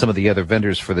 but then some of the other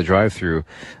vendors for the drive-through,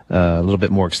 a little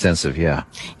bit more extensive, yeah.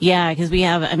 Yeah, because we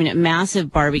have, a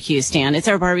massive barbecue stand. It's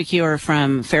our barbecuer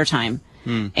from Fairtime.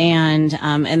 And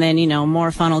then,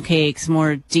 more funnel cakes,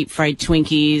 more deep fried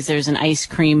Twinkies. There's an ice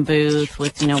cream booth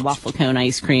with, waffle cone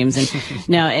ice creams.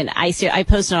 And I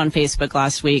posted on Facebook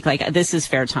last week, like, this is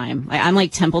Fairtime. Like, I'm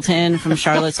like Templeton from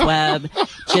Charlotte's Web,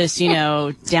 just,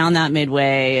 down that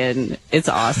midway, and it's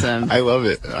awesome. I love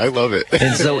it.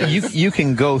 And so you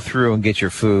can go through and get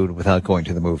your food without going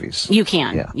to the movies. You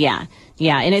can. Yeah.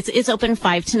 Yeah, and it's open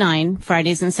 5 to 9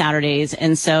 Fridays and Saturdays,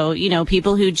 and so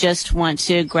people who just want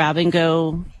to grab and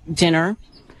go dinner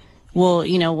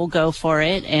will go for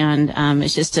it, and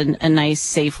it's just a nice,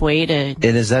 safe way to. And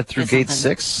is that through Gate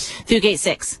 6? Through Gate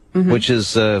 6, mm-hmm. Which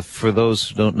is for those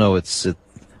who don't know, how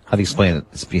do you explain it?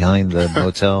 It's behind the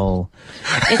motel.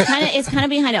 It's kind of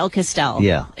behind El Castel.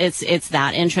 Yeah, it's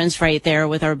that entrance right there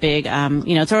with our big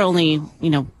it's our only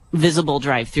visible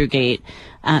drive-through gate.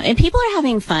 And people are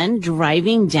having fun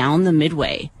driving down the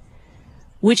midway,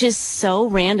 which is so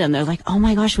random. They're like, oh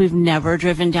my gosh, we've never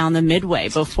driven down the midway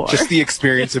before. Just the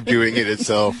experience of doing it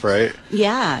itself, right?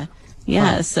 Yeah.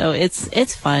 Yeah. So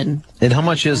it's fun. And how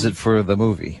much is it for the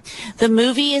movie? The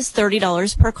movie is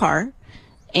 $30 per car.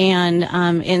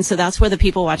 And so that's where the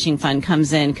people watching fun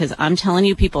comes in. 'Cause I'm telling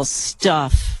you, people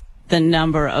stuff the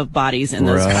number of bodies in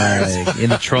those cars. In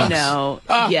the trunks. No,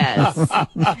 yes.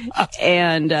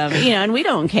 And, and we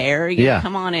don't care.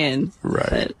 Come on in.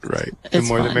 Right. The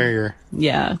more the merrier.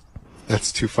 Yeah.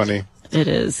 That's too funny. It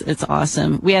is. It's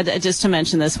awesome. We had, just to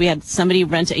mention this, we had somebody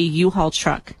rent a U-Haul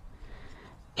truck.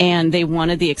 and they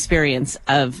wanted the experience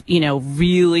of,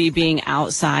 really being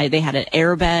outside. They had an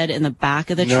airbed in the back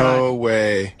of the truck. No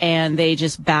way. And they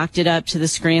just backed it up to the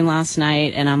screen last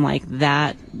night, and I'm like,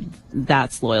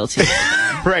 that's loyalty.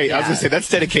 Right. Yeah. I was going to say, that's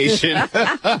dedication.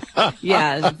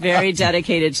 Yeah, very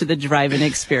dedicated to the drive-in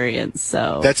experience.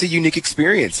 So that's a unique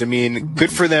experience. I mean,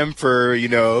 good for them for,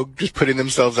 just putting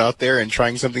themselves out there and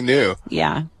trying something new.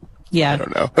 Yeah. Yeah. I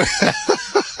don't know.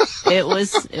 It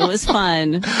was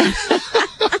fun.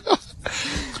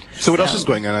 So what else is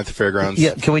going on at the fairgrounds?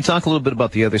 Yeah, can we talk a little bit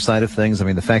about the other side of things? I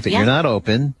mean, the fact that you're not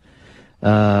open.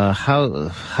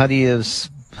 How do you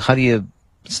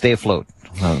stay afloat?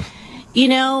 We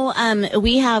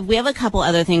have a couple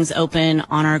other things open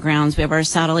on our grounds. We have our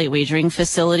satellite wagering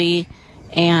facility,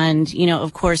 and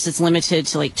of course it's limited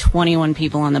to like 21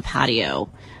 people on the patio.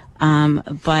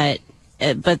 But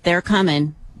they're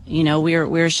coming.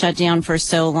 We're shut down for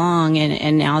so long,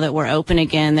 and now that we're open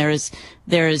again, there's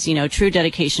true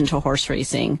dedication to horse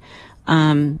racing.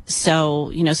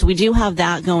 So we do have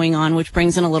that going on, which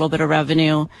brings in a little bit of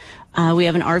revenue. We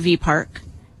have an RV park.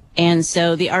 And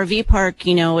so the RV park,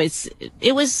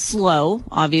 it was slow,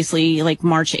 obviously, like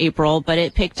March, April, but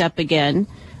it picked up again.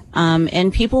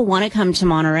 And people want to come to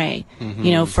Monterey.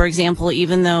 Mm-hmm. For example,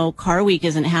 even though Car Week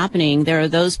isn't happening, there are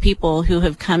those people who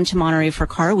have come to Monterey for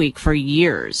Car Week for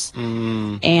years.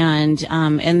 Mm.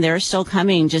 And they're still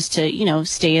coming just to,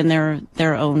 stay in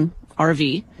their own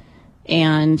RV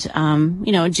and,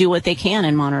 do what they can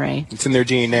in Monterey. It's in their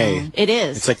DNA. It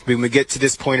is. It's like when we get to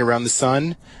this point around the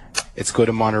sun, it's go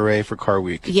to Monterey for Car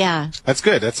Week. Yeah. That's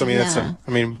good.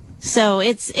 So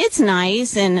it's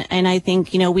nice. And I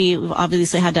think, we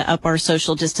obviously had to up our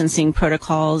social distancing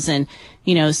protocols and,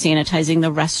 sanitizing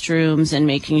the restrooms and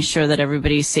making sure that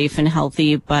everybody's safe and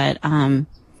healthy. But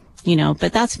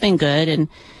that's been good. And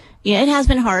yeah, it has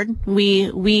been hard.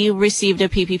 We received a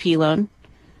PPP loan,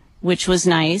 which was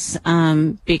nice.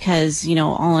 Because,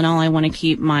 all in all, I want to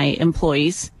keep my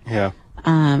employees. Yeah.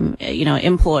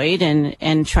 Employed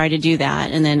and try to do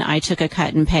that. And then I took a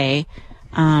cut in pay.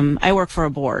 I work for a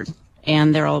board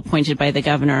and they're all appointed by the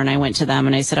governor. And I went to them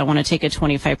and I said, I want to take a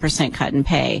 25% cut in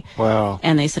pay. Wow.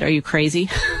 And they said, are you crazy?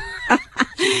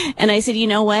 And I said, you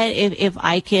know what? If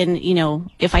I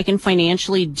can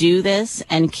financially do this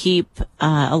and keep,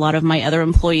 a lot of my other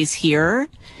employees here,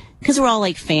 because we're all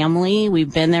like family.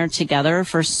 We've been there together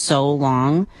for so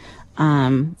long.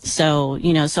 So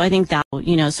I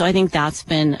think that's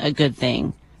been a good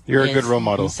thing. You're a good role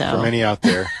model for many out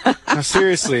there. No,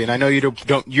 seriously. And I know you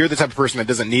don't, you're the type of person that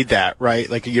doesn't need that, right?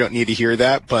 Like you don't need to hear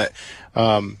that, but,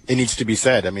 it needs to be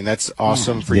said. I mean, that's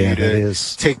awesome for you to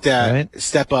take that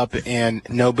step up, and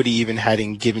nobody even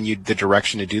hadn't given you the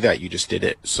direction to do that. You just did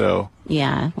it. So.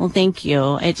 Yeah. Well, thank you.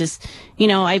 I just,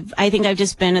 I think I've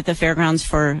just been at the fairgrounds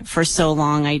for so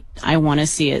long. I want to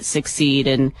see it succeed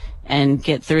and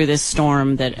get through this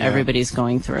storm that everybody's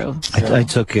going through. I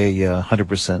took a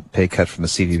 100% pay cut from the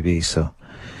CVB, so.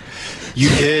 You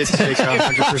did take a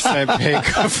 100% pay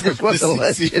cut from the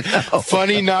CVB.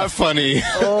 Funny, not funny.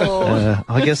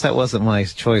 I guess that wasn't my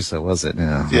choice, though, was it?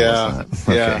 No, yeah.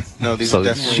 Okay. Yeah. No, these are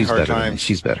definitely hard times.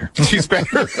 She's better. She's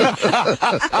better.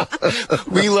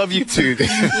 We love you too.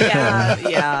 Yeah,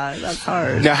 that's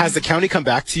hard. Now, has the county come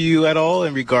back to you at all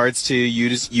in regards to you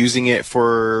just using it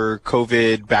for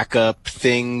COVID backup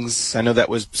things? I know that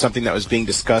was something that was being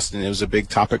discussed, and it was a big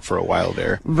topic for a while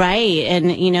there. Right. And,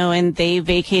 and they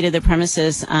vacated the premises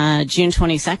June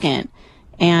 22nd.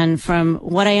 And from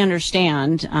what I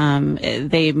understand,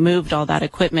 they moved all that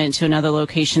equipment to another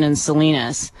location in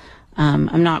Salinas.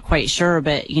 I'm not quite sure,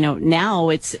 but now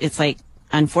it's like,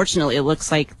 unfortunately, it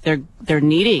looks like they're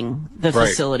needing the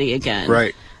facility again.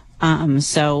 Right.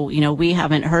 So we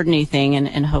haven't heard anything,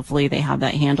 and hopefully they have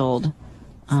that handled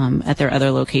at their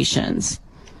other locations.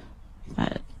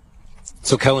 But.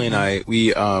 So Kelly and I,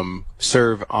 we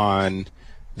serve on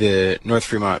the North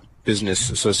Fremont Business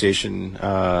Association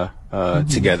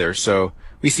together. So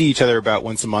we see each other about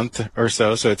once a month or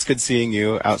so. So it's good seeing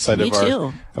you outside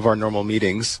of our normal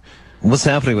meetings. What's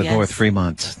happening with North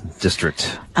Fremont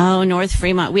District? Oh, North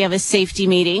Fremont. We have a safety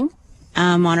meeting.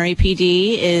 Monterey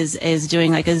PD is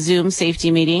doing like a Zoom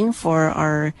safety meeting for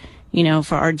our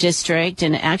district,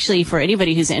 and actually for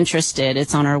anybody who's interested,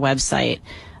 it's on our website.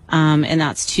 And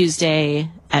that's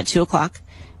Tuesday at 2:00.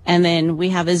 And then we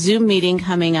have a Zoom meeting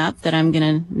coming up that I'm going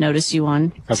to notice you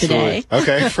on today.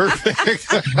 Okay, perfect.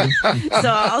 So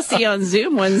I'll see you on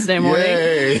Zoom Wednesday morning.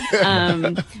 Yay.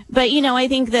 But I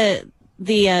think that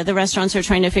the restaurants are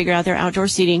trying to figure out their outdoor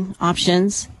seating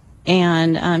options,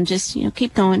 and just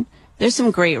keep going. There's some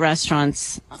great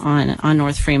restaurants on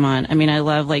North Fremont. I mean, I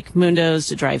love like Mundo's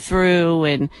to drive through,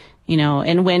 and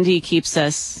and Wendy keeps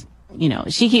us,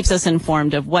 she keeps us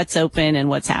informed of what's open and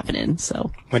what's happening.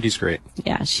 So Wendy's great.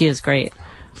 Yeah, she is great.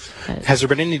 Has there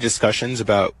been any discussions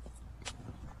about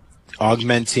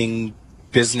augmenting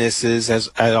businesses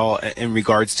at all in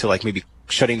regards to like maybe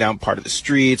shutting down part of the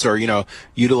streets or,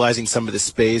 utilizing some of the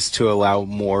space to allow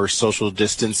more social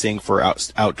distancing for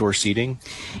outdoor seating?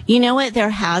 You know what? There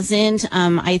hasn't.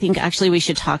 I think actually we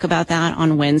should talk about that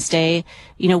on Wednesday.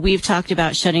 We've talked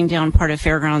about shutting down part of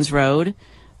Fairgrounds Road,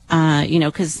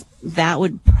 because that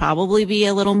would probably be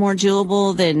a little more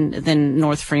doable than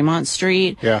North Fremont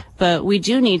Street. Yeah. But we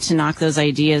do need to knock those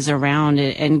ideas around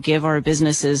and give our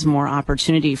businesses more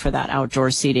opportunity for that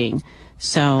outdoor seating.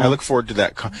 So I look forward to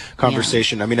that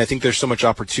conversation. Yeah. I mean, I think there's so much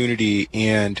opportunity,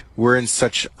 and we're in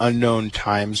such unknown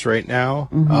times right now.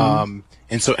 Mm-hmm.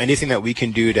 And so anything that we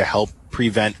can do to help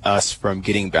prevent us from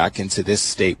getting back into this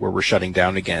state where we're shutting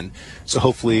down again. So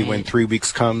hopefully when 3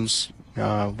 weeks comes,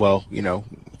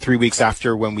 3 weeks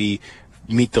after when we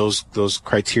meet those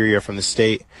criteria from the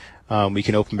state, we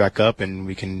can open back up and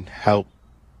we can help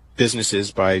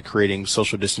businesses by creating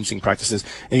social distancing practices.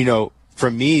 And, for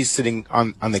me, sitting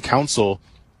on the council,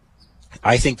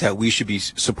 I think that we should be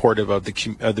supportive of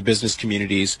the business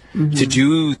communities to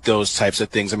do those types of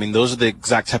things. I mean, those are the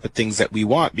exact type of things that we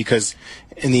want, because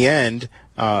in the end,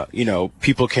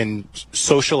 people can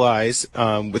socialize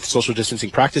with social distancing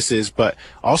practices, but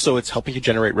also it's helping to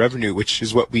generate revenue, which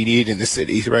is what we need in the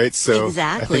city, right? So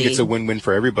exactly. I think it's a win-win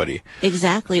for everybody.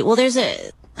 Exactly. Well,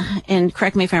 and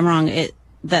correct me if I'm wrong,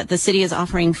 that the city is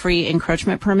offering free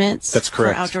encroachment permits. That's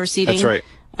correct. For outdoor seating. That's right.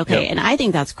 Okay, Yep. and I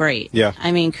think that's great. Yeah.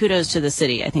 I mean, kudos to the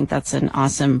city. I think that's an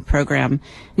awesome program.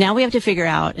 Now we have to figure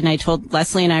out, and I told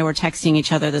Leslie and I were texting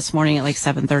each other this morning at like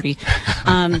 7:30.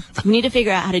 We need to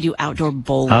figure out how to do outdoor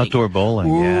bowling. Outdoor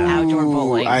bowling, yeah. Outdoor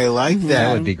bowling. I like that.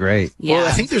 That would be great. Yeah. Well,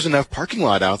 I think there's enough parking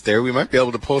lot out there. We might be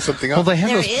able to pull something up. Well,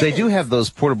 There they do is. have those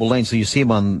portable lanes. So you see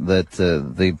them on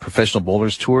the professional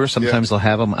bowlers tour. Sometimes they'll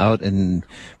have them out in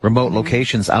remote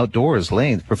locations, outdoors,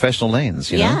 lanes, professional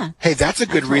lanes. You know? Yeah. Hey, that's a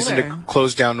good told reason her. to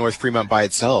close down North Fremont by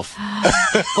itself.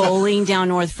 Bowling down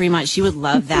North Fremont. She would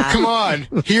love that. Come on,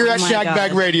 here at Oh my Shagbag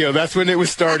God. Radio, that's when it was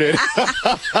started.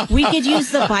 We could use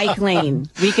the bike lane.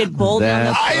 We could bowl down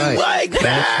the That's I right. like that.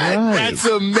 That's right. That's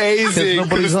amazing. 'Cause Because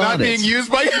nobody's it's not on it. being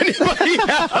used by anybody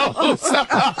else.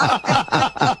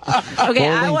 Okay,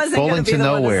 I Bowling- wasn't going bowling to be to the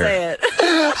nowhere. one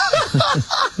to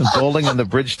say it. Bowling on the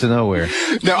bridge to nowhere.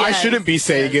 No, I Yes. shouldn't be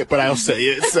saying it, but I'll say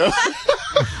it. So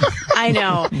I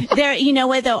know. You know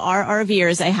what though? Our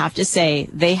RVers, I have to say,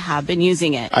 they have been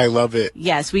using it. I love it.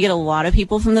 Yes, we get a lot of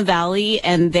people from the valley,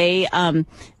 and they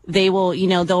will,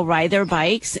 they'll ride their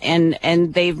bikes, and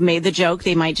they've made the joke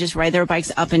they might just ride their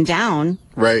bikes up and down,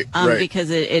 Right. Right. because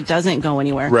it doesn't go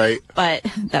anywhere. Right. But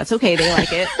that's okay. They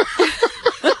like it.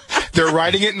 They're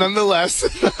riding it nonetheless.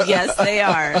 Yes, they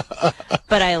are.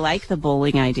 But I like the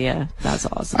bowling idea. That's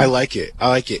awesome. I like it.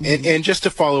 And just to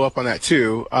follow up on that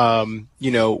too,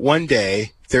 one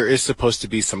day there is supposed to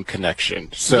be some connection.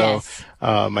 So, Yes.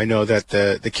 I know that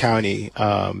the county,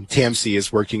 TMC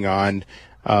is working on,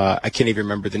 I can't even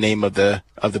remember the name of the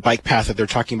bike path that they're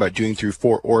talking about doing through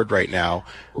Fort Ord right now.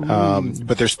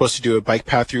 But they're supposed to do a bike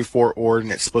path through Fort Ord,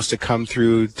 and it's supposed to come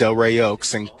through Delray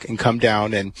Oaks and come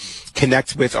down and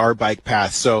connect with our bike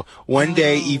path. So one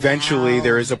day, eventually,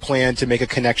 there is a plan to make a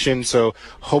connection. So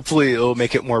hopefully it'll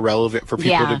make it more relevant for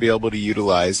people Yeah. to be able to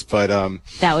utilize. But,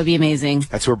 That would be amazing.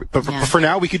 that's where, but Yeah. for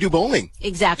now, we could do bowling.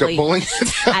 Exactly. Bowling.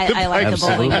 I like the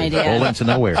bowling idea. Bowling to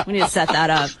nowhere. We need to set that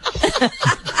up.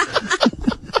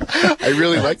 I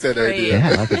really like that Great. idea. Yeah,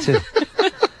 I like it too.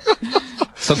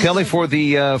 So Kelly, for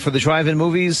the drive-in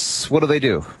movies, what do they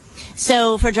do?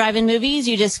 So for drive-in movies,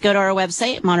 you just go to our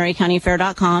website,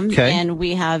 MontereyCountyFair.com, Okay. and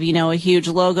we have, a huge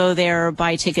logo there,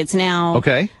 buy tickets now.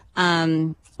 Okay.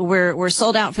 We're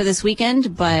sold out for this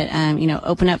weekend, but,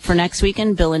 open up for next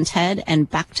weekend, Bill and Ted and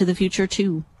Back to the Future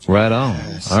 2. Right on.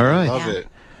 All right. Love Yeah. it.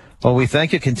 Well, we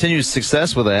thank you. Continued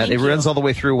success with that. Thank It you. runs all the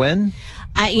way through when?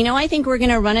 I think we're going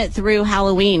to run it through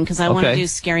Halloween because I want to Okay. do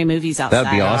scary movies outside.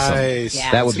 That'd be awesome. Nice. Yeah.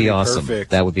 That would be That's awesome.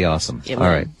 perfect. That would be awesome. It All would.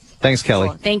 right. Thanks, Kelly.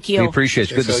 Cool. Thank you. We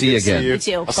appreciate it. Good to see you again. You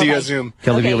too. I'll see you Bye-bye. at Zoom.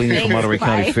 Kelly Okay, Violini from thanks. Monterey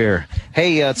County Bye. Fair.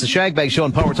 Hey, it's a Shagbag Show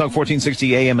on Power Talk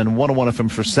 1460 AM and 101 FM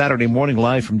for Saturday morning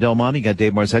live from Del Monte. Got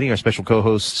Dave Marzetti. Our special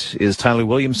co-host is Tyler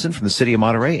Williamson from the city of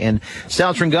Monterey, and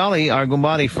Sal Tringali, our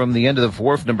Gumbani from the end of the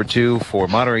wharf number 2 for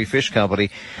Monterey Fish Company.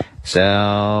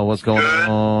 Sal, what's going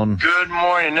on? Good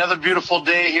morning. Another beautiful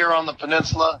day here on the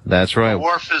peninsula. That's right. The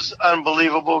wharf is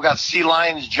unbelievable. Got sea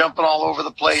lions jumping all over the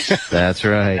place. That's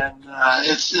right. And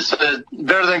it's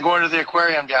better than going to the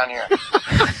aquarium down here.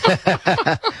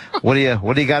 What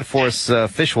do you got for us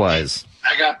fish-wise?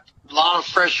 I got A lot of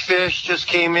fresh fish just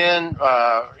came in.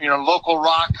 Local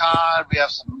rock cod. We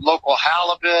have some local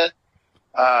halibut.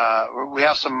 We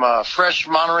have some fresh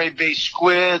Monterey-based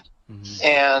squid. Mm-hmm.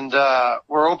 And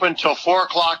we're open till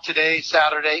 4:00 today,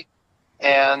 Saturday.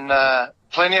 And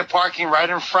plenty of parking right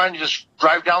in front. You just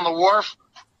drive down the wharf,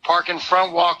 park in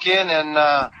front, walk in, and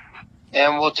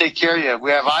we'll take care of you.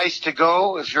 We have ice to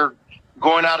go. If you're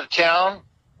going out of town,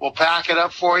 we'll pack it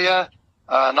up for you.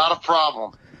 Not a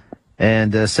problem.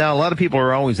 And Sal, a lot of people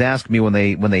are always asking me when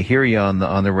they hear you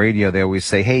on the radio, they always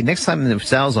say, "Hey, next time if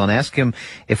Sal's on, ask him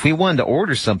if we wanted to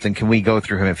order something, can we go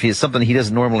through him? If it's something he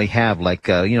doesn't normally have, like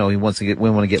we want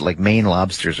to get like Maine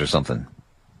lobsters or something."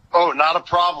 Oh, not a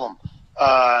problem.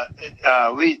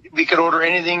 We could order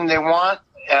anything they want.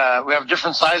 We have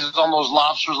different sizes on those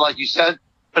lobsters, like you said,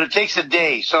 but it takes a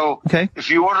day. So If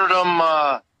you ordered them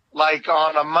like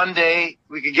on a Monday,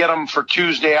 we could get them for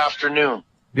Tuesday afternoon.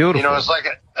 Beautiful. It's like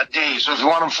a day. So if you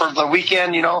want them for the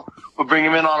weekend, we'll bring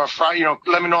them in on a Friday.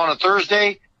 Let me know on a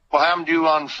Thursday. We'll have them due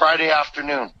on Friday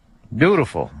afternoon.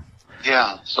 Beautiful.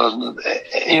 Yeah. So, what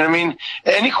I mean?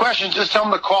 Any questions, just tell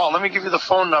them to call. Let me give you the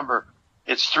phone number.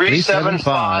 It's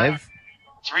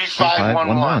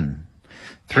 375-3511.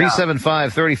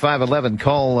 375-3511.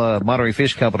 Call Monterey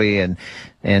Fish Company and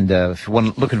if you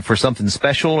want looking for something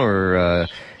special or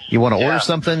you want to order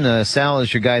something, Sal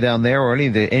is your guy down there, or any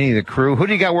of the crew. Who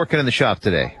do you got working in the shop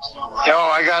today?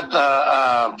 I got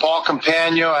Paul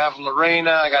Campagno, I have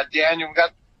Lorena, I got Daniel. We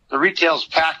got the retail's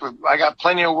packed. I got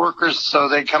plenty of workers, so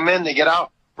they come in, they get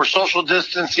out. We're social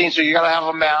distancing, so you got to have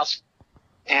a mask,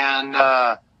 and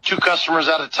 2 customers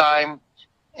at a time.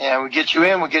 And we get you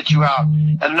in, we get you out.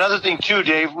 And another thing too,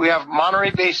 Dave, we have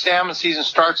Monterey-based salmon season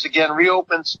starts again,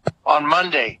 reopens on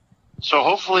Monday. So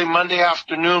hopefully Monday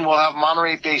afternoon we'll have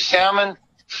Monterey-based salmon.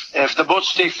 And if the boats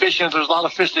stay fishing, if there's a lot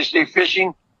of fish, they stay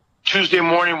fishing. Tuesday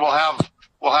morning we'll have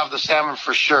the salmon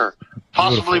for sure.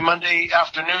 Possibly Beautiful. Monday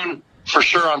afternoon for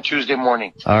sure on Tuesday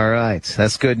morning. All right.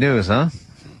 That's good news, huh?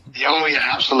 Oh,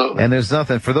 yeah, absolutely. And there's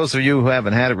nothing, for those of you who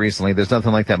haven't had it recently, there's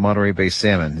nothing like that Monterey-based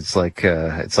salmon. It's like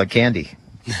candy.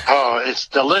 Oh, it's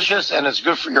delicious, and it's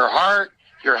good for your heart,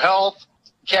 your health.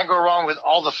 Can't go wrong with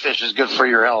all the fish is good for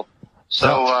your health.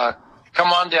 So, come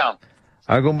on down.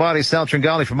 Agumbari, Sal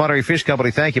Tringali from Monterey Fish Company.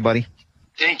 Thank you, buddy.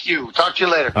 Thank you. Talk to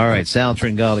you later. All right, Sal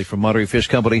Tringali from Monterey Fish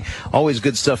Company. Always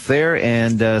good stuff there,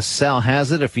 and Sal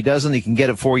has it. If he doesn't, he can get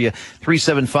it for you.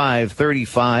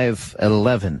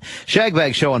 375-3511.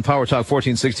 Shagbag Show on Power Talk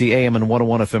 1460 AM and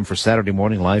 101 FM for Saturday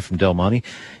morning, live from Del Monte.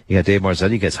 You got Dave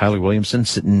Marzetti, you got Tyler Williamson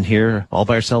sitting here all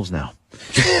by ourselves now.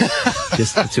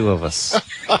 Just the two of us.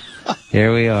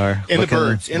 Here we are. And the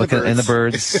birds. And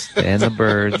the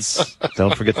birds.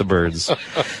 Don't forget the birds.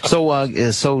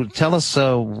 So tell us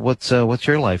what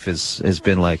your life has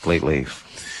been like lately.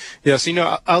 Yes,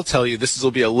 I'll tell you, this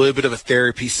will be a little bit of a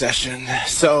therapy session.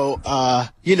 So, I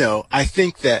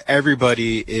think that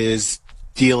everybody is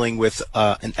dealing with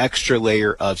an extra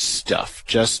layer of stuff,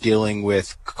 just dealing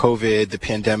with COVID, the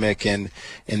pandemic, and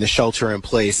the shelter in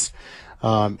place.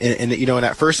 And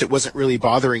at first it wasn't really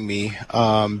bothering me,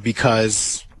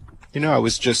 because, I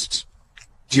was just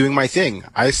doing my thing.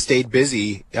 I stayed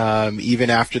busy, even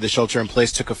after the shelter in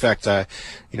place took effect. I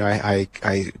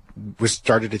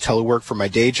started to telework for my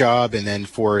day job, and then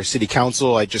for city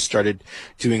council, I just started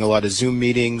doing a lot of Zoom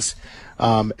meetings.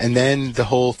 And then the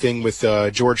whole thing with,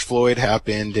 George Floyd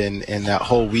happened and that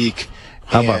whole week.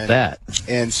 How about that?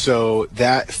 And so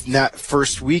that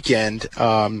first weekend,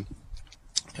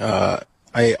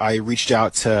 I reached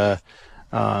out to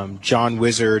John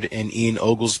Wizard and Ian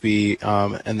Oglesby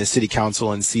and the city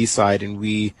council in Seaside, and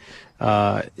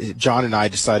John and I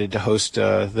decided to host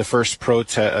the first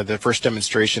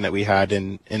demonstration that we had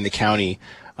in the county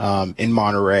in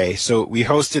Monterey. So we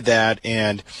hosted that,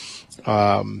 and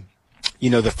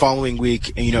the following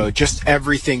week, just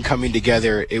everything coming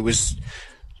together. It was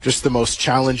just the most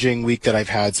challenging week that I've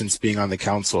had since being on the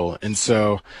council, and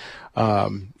so.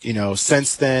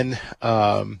 Since then,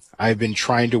 I've been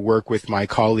trying to work with my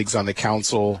colleagues on the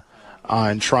council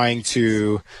on trying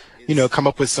to, come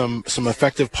up with some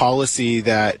effective policy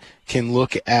that can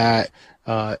look at,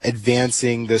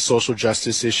 advancing the social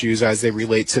justice issues as they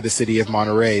relate to the city of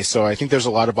Monterey. So I think there's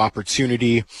a lot of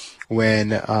opportunity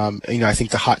when, I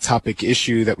think the hot topic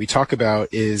issue that we talk about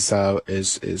is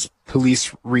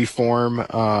police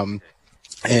reform,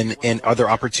 and other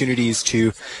opportunities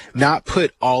to not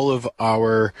put all of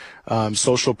our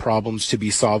social problems to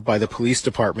be solved by the police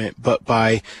department, but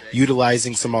by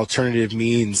utilizing some alternative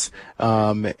means.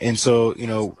 And so,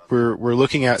 we're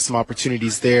looking at some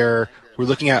opportunities there. we're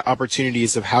looking at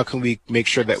opportunities of how can we make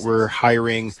sure that we're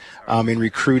hiring and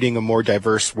recruiting a more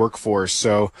diverse workforce.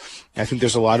 So I think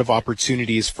there's a lot of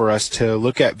opportunities for us to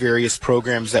look at various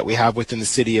programs that we have within the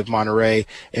city of Monterey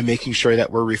and making sure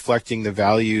that we're reflecting the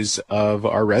values of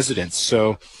our residents.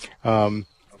 So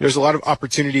there's a lot of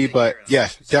opportunity, but yeah,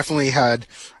 definitely had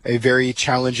a very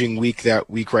challenging week that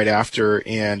week right after.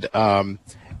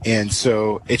 And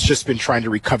so it's just been trying to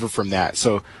recover from that.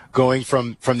 So going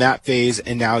from that phase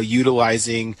and now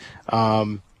utilizing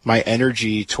my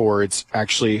energy towards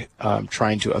actually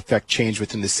trying to affect change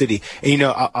within the city. And, you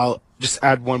know, I'll just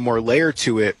add one more layer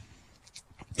to it.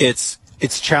 It's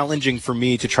challenging for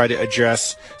me to try to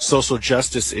address social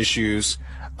justice issues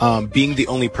being the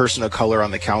only person of color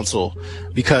on the council,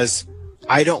 because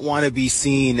I don't want to be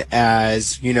seen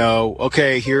as, you know,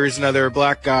 okay, here's another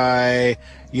black guy,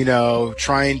 you know,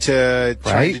 trying to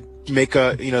make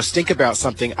a, you know, stink about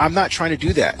something. I'm not trying to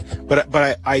do that,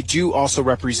 but I do also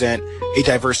represent a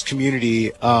diverse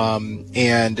community,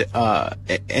 and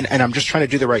I'm just trying to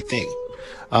do the right thing.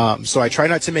 So I try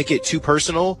not to make it too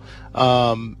personal,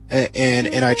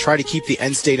 and I try to keep the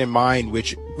end state in mind,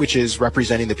 which is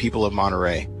representing the people of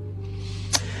Monterey.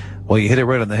 Well, you hit it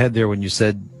right on the head there when you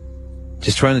said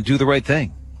just trying to do the right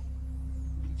thing.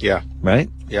 Yeah. Right?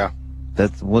 Yeah.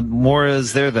 That's what more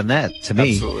is there than that to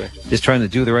me. Absolutely. Just trying to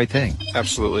do the right thing.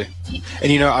 Absolutely.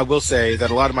 And, you know, I will say that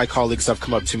a lot of my colleagues have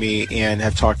come up to me and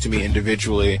have talked to me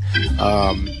individually,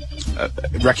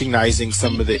 recognizing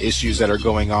some of the issues that are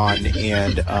going on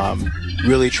and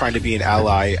really trying to be an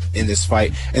ally in this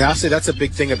fight. And I'll say that's a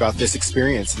big thing about this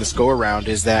experience and this go-around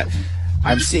is that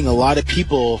I'm seeing a lot of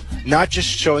people not just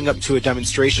showing up to a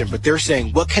demonstration, but they're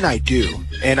saying, what can I do?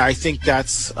 And I think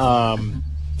that's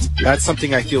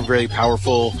something I feel very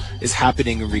powerful is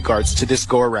happening in regards to this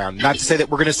go-around. Not to say that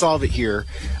we're going to solve it here,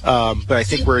 but I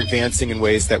think we're advancing in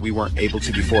ways that we weren't able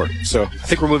to before. So I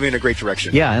think we're moving in a great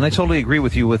direction. Yeah, and I totally agree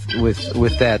with you with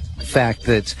that fact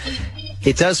that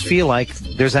it does feel like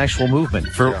there's actual movement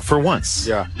for once.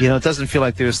 Yeah. You know, it doesn't feel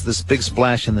like there's this big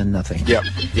splash and then nothing. Yeah.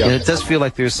 Yeah. And it does feel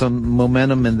like there's some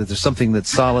momentum and that there's something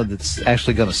that's solid that's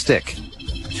actually going to stick.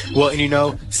 Well, and you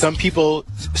know, some people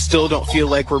still don't feel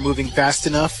like we're moving fast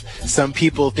enough. Some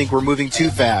people think we're moving too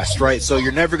fast, right? So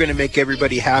you're never going to make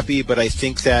everybody happy, but I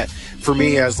think that for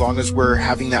me, as long as we're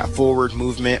having that forward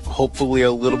movement, hopefully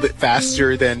a little bit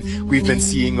faster than we've been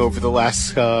seeing over the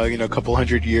last, couple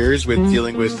hundred years with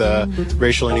dealing with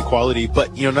racial inequality.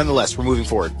 But, you know, nonetheless, we're moving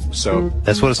forward. So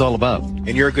that's what it's all about.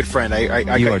 And you're a good friend.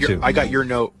 I got your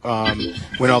note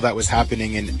when all that was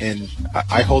happening, and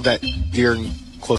I hold that dear